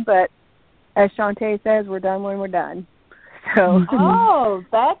time, but as Shantae says, we're done when we're done. So. Oh,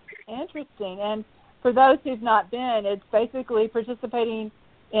 that's interesting. And for those who've not been, it's basically participating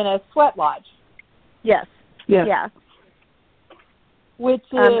in a sweat lodge. Yes. Yes. Yeah. Which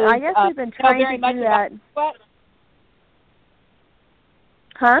is, I guess we've been trying to do that.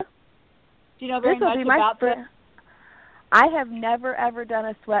 Huh? Do you know very much about this? I have never, ever done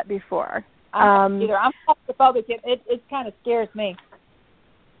a sweat before. Either. I'm claustrophobic. It kind of scares me.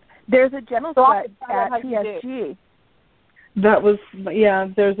 There's a gentle sweat at PSG.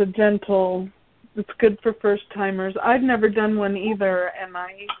 There's a gentle, it's good for first-timers. I've never done one either, and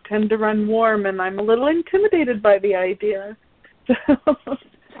I tend to run warm, and I'm a little intimidated by the idea.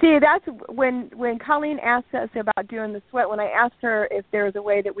 See, that's when Colleen asked us about doing the sweat, when I asked her if there was a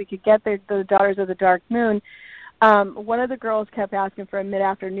way that we could get the Daughters of the Dark Moon, one of the girls kept asking for a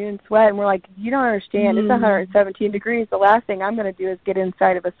mid-afternoon sweat, and we're like, you don't understand. It's 117 degrees. The last thing I'm going to do is get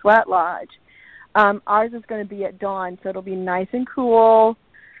inside of a sweat lodge. Ours is going to be at dawn, so it'll be nice and cool.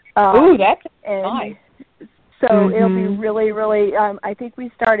 Ooh, that's nice. So it'll be really, really, I think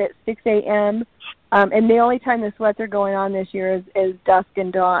we start at 6 a.m., and the only time the sweats are going on this year is dusk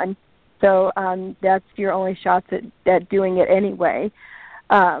and dawn. So that's your only shots at doing it anyway.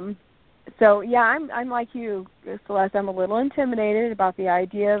 So, yeah, I'm like you, Celeste. I'm a little intimidated about the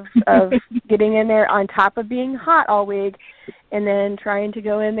idea of getting in there on top of being hot all week and then trying to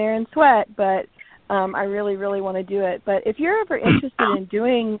go in there and sweat, but I really, really want to do it. But if you're ever interested in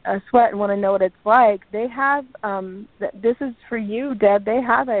doing a sweat and want to know what it's like, they have, this is for you, Deb, they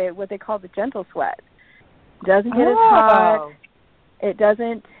have what they call the gentle sweat. It doesn't get as hot.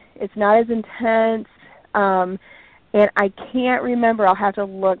 It's not as intense. And I can't remember. I'll have to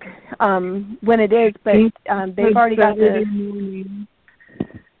look when it is, but they've already got the...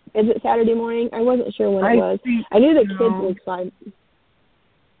 Is it Saturday morning? I wasn't sure when it was. I knew the kids were excited.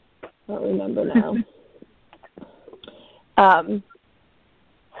 I don't remember now.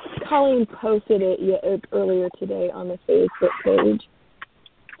 Colleen posted it earlier today on the Facebook page.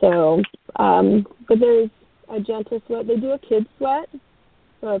 So, but there's a gentle sweat. They do a kids sweat.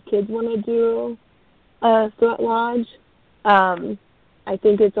 So if kids want to do a sweat lodge, I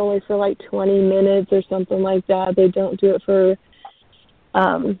think it's only for like 20 minutes or something like that. They don't do it for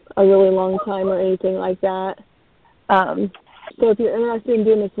a really long time or anything like that. So if you're interested in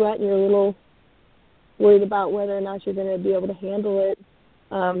doing a sweat and you're a little worried about whether or not you're going to be able to handle it,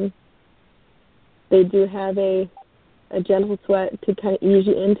 they do have a gentle sweat to kind of ease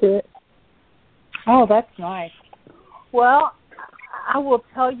you into it. Oh, that's nice. Well, I will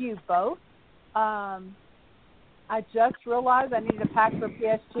tell you both. I just realized I need to pack for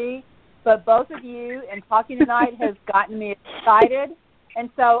PSG, but both of you and talking tonight has gotten me excited. And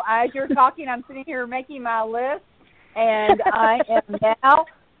so as you're talking, I'm sitting here making my list, and I am now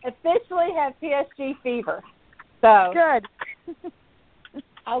officially have PSG fever. So good.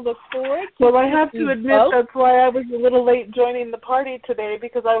 I look forward to Well, I have to admit both. that's why I was a little late joining the party today,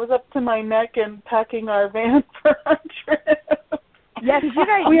 because I was up to my neck in packing our van for our trip. Yes, you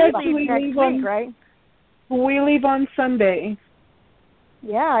guys leave next week, right? We leave on Sunday.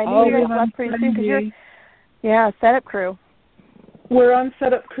 Yeah, I knew you guys left pretty soon because you're, setup crew. We're on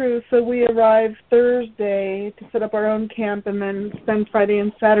setup crew, so we arrive Thursday to set up our own camp and then spend Friday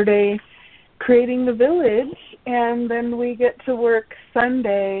and Saturday creating the village, and then we get to work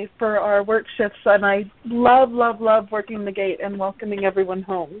Sunday for our work shifts, and I love, love, love working the gate and welcoming everyone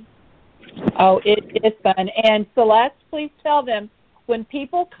home. Oh, it is fun. And Celeste, please tell them, when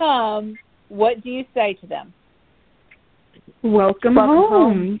people come, what do you say to them? Welcome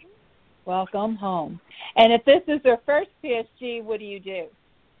home. Welcome home. And if this is their first PSG, what do you do?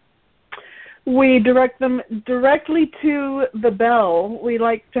 We direct them directly to the bell. We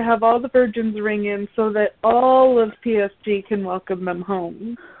like to have all the virgins ring in so that all of PSG can welcome them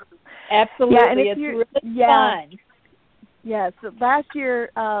home. Absolutely. Yeah, and it's really fun. Yes. So last year,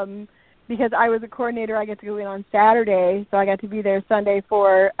 because I was a coordinator, I got to go in on Saturday, so I got to be there Sunday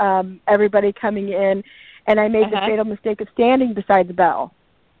for everybody coming in, and I made the fatal mistake of standing beside the bell.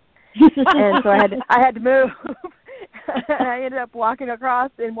 And so I had to move. And I ended up walking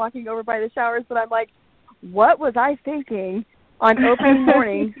across and walking over by the showers, but I'm like, what was I thinking on opening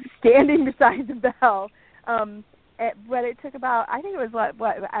morning, standing beside the bell? But it took about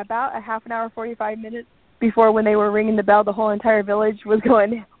about a half an hour, 45 minutes before, when they were ringing the bell, the whole entire village was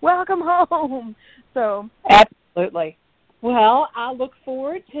going, welcome home. So absolutely. Well, I look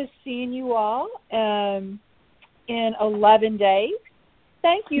forward to seeing you all in 11 days.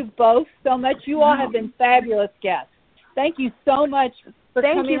 Thank you both so much. You all have been fabulous guests. Thank you so much for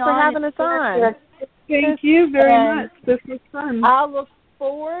coming on. Thank you for having us on. Thank you very much. This was fun. I look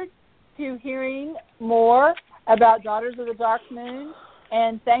forward to hearing more about Daughters of the Dark Moon,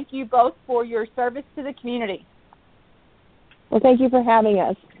 and thank you both for your service to the community. Well, thank you for having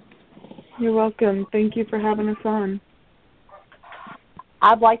us. You're welcome. Thank you for having us on.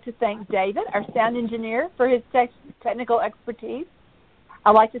 I'd like to thank David, our sound engineer, for his technical expertise.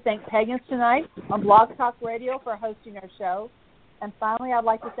 I'd like to thank Pagans Tonight on Blog Talk Radio for hosting our show. And finally, I'd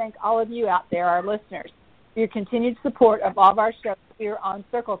like to thank all of you out there, our listeners, for your continued support of all of our shows here on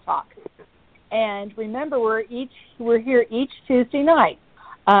Circle Talk. And remember, we're here each Tuesday night.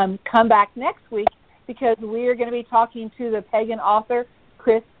 Come back next week, because we are going to be talking to the pagan author,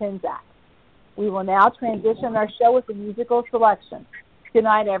 Chris Pinzak. We will now transition our show with a musical selection. Good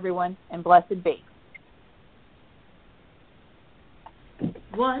night, everyone, and blessed be.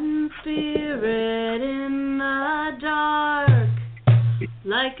 One spirit in the dark,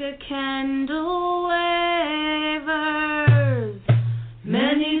 like a candle wavers.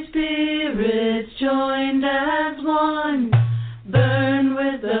 Many spirits joined as one, burn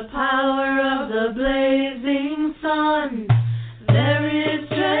with the power of the blazing sun. There is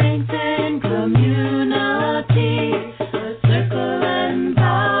strength in community, a circle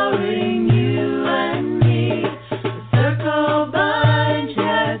empowering you and me. The circle binds,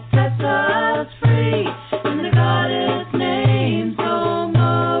 yet sets us free. In the goddess name, so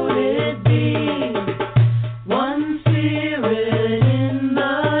mote it be. One spirit in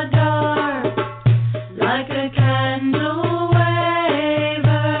the dark, like a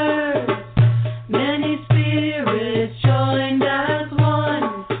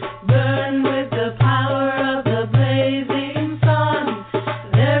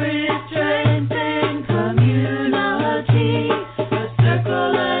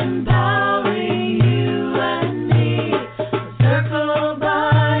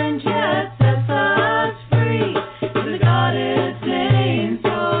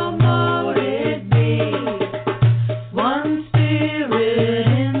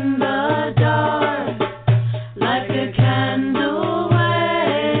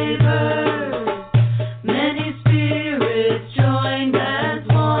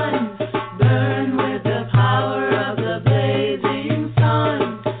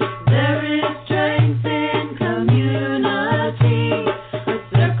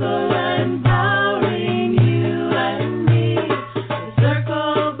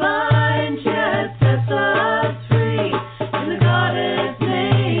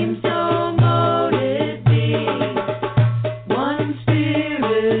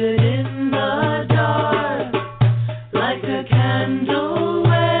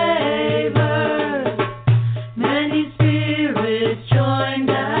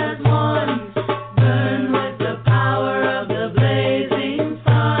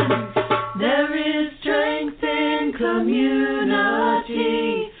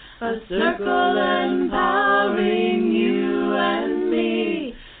circle empowering you and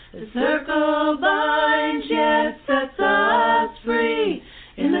me. The circle binds, yet sets us free.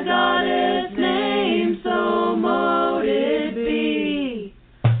 In the Goddess name, so mote it be.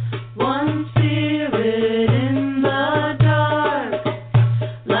 One spirit in the dark,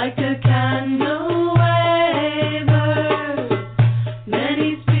 like a candle wavers.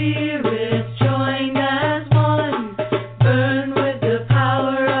 Many spirits joined as one, burn with the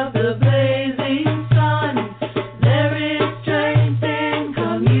power of the blazing sun. There is strength in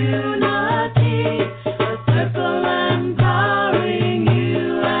community, a circle empowering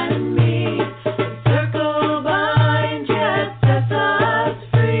you and me. The circle binds, yet sets us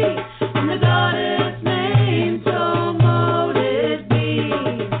free. In the Goddess name, so mote it be.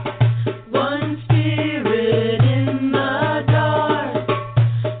 One spirit in the dark,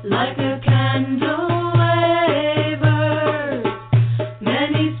 like a candle wavers.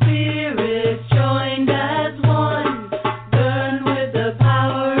 Many spirits joined as one, burn with the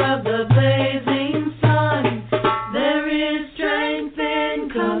power of the blazing sun. There is strength in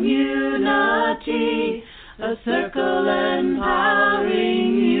community, a circle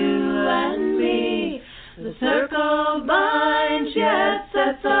empowering you and me. The circle binds, yet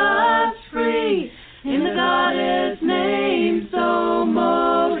sets us free. In the Goddess name, so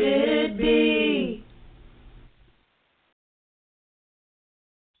mote it be.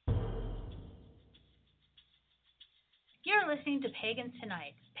 You're listening to Pagans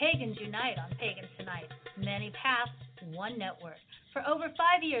Tonight. Pagans unite on Pagans Tonight. Many paths, one network. For over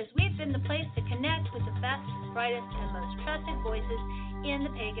 5 years, we've been the place to connect with the best, brightest, and most trusted voices in the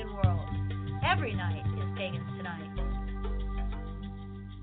pagan world. Every night is Pagans Tonight.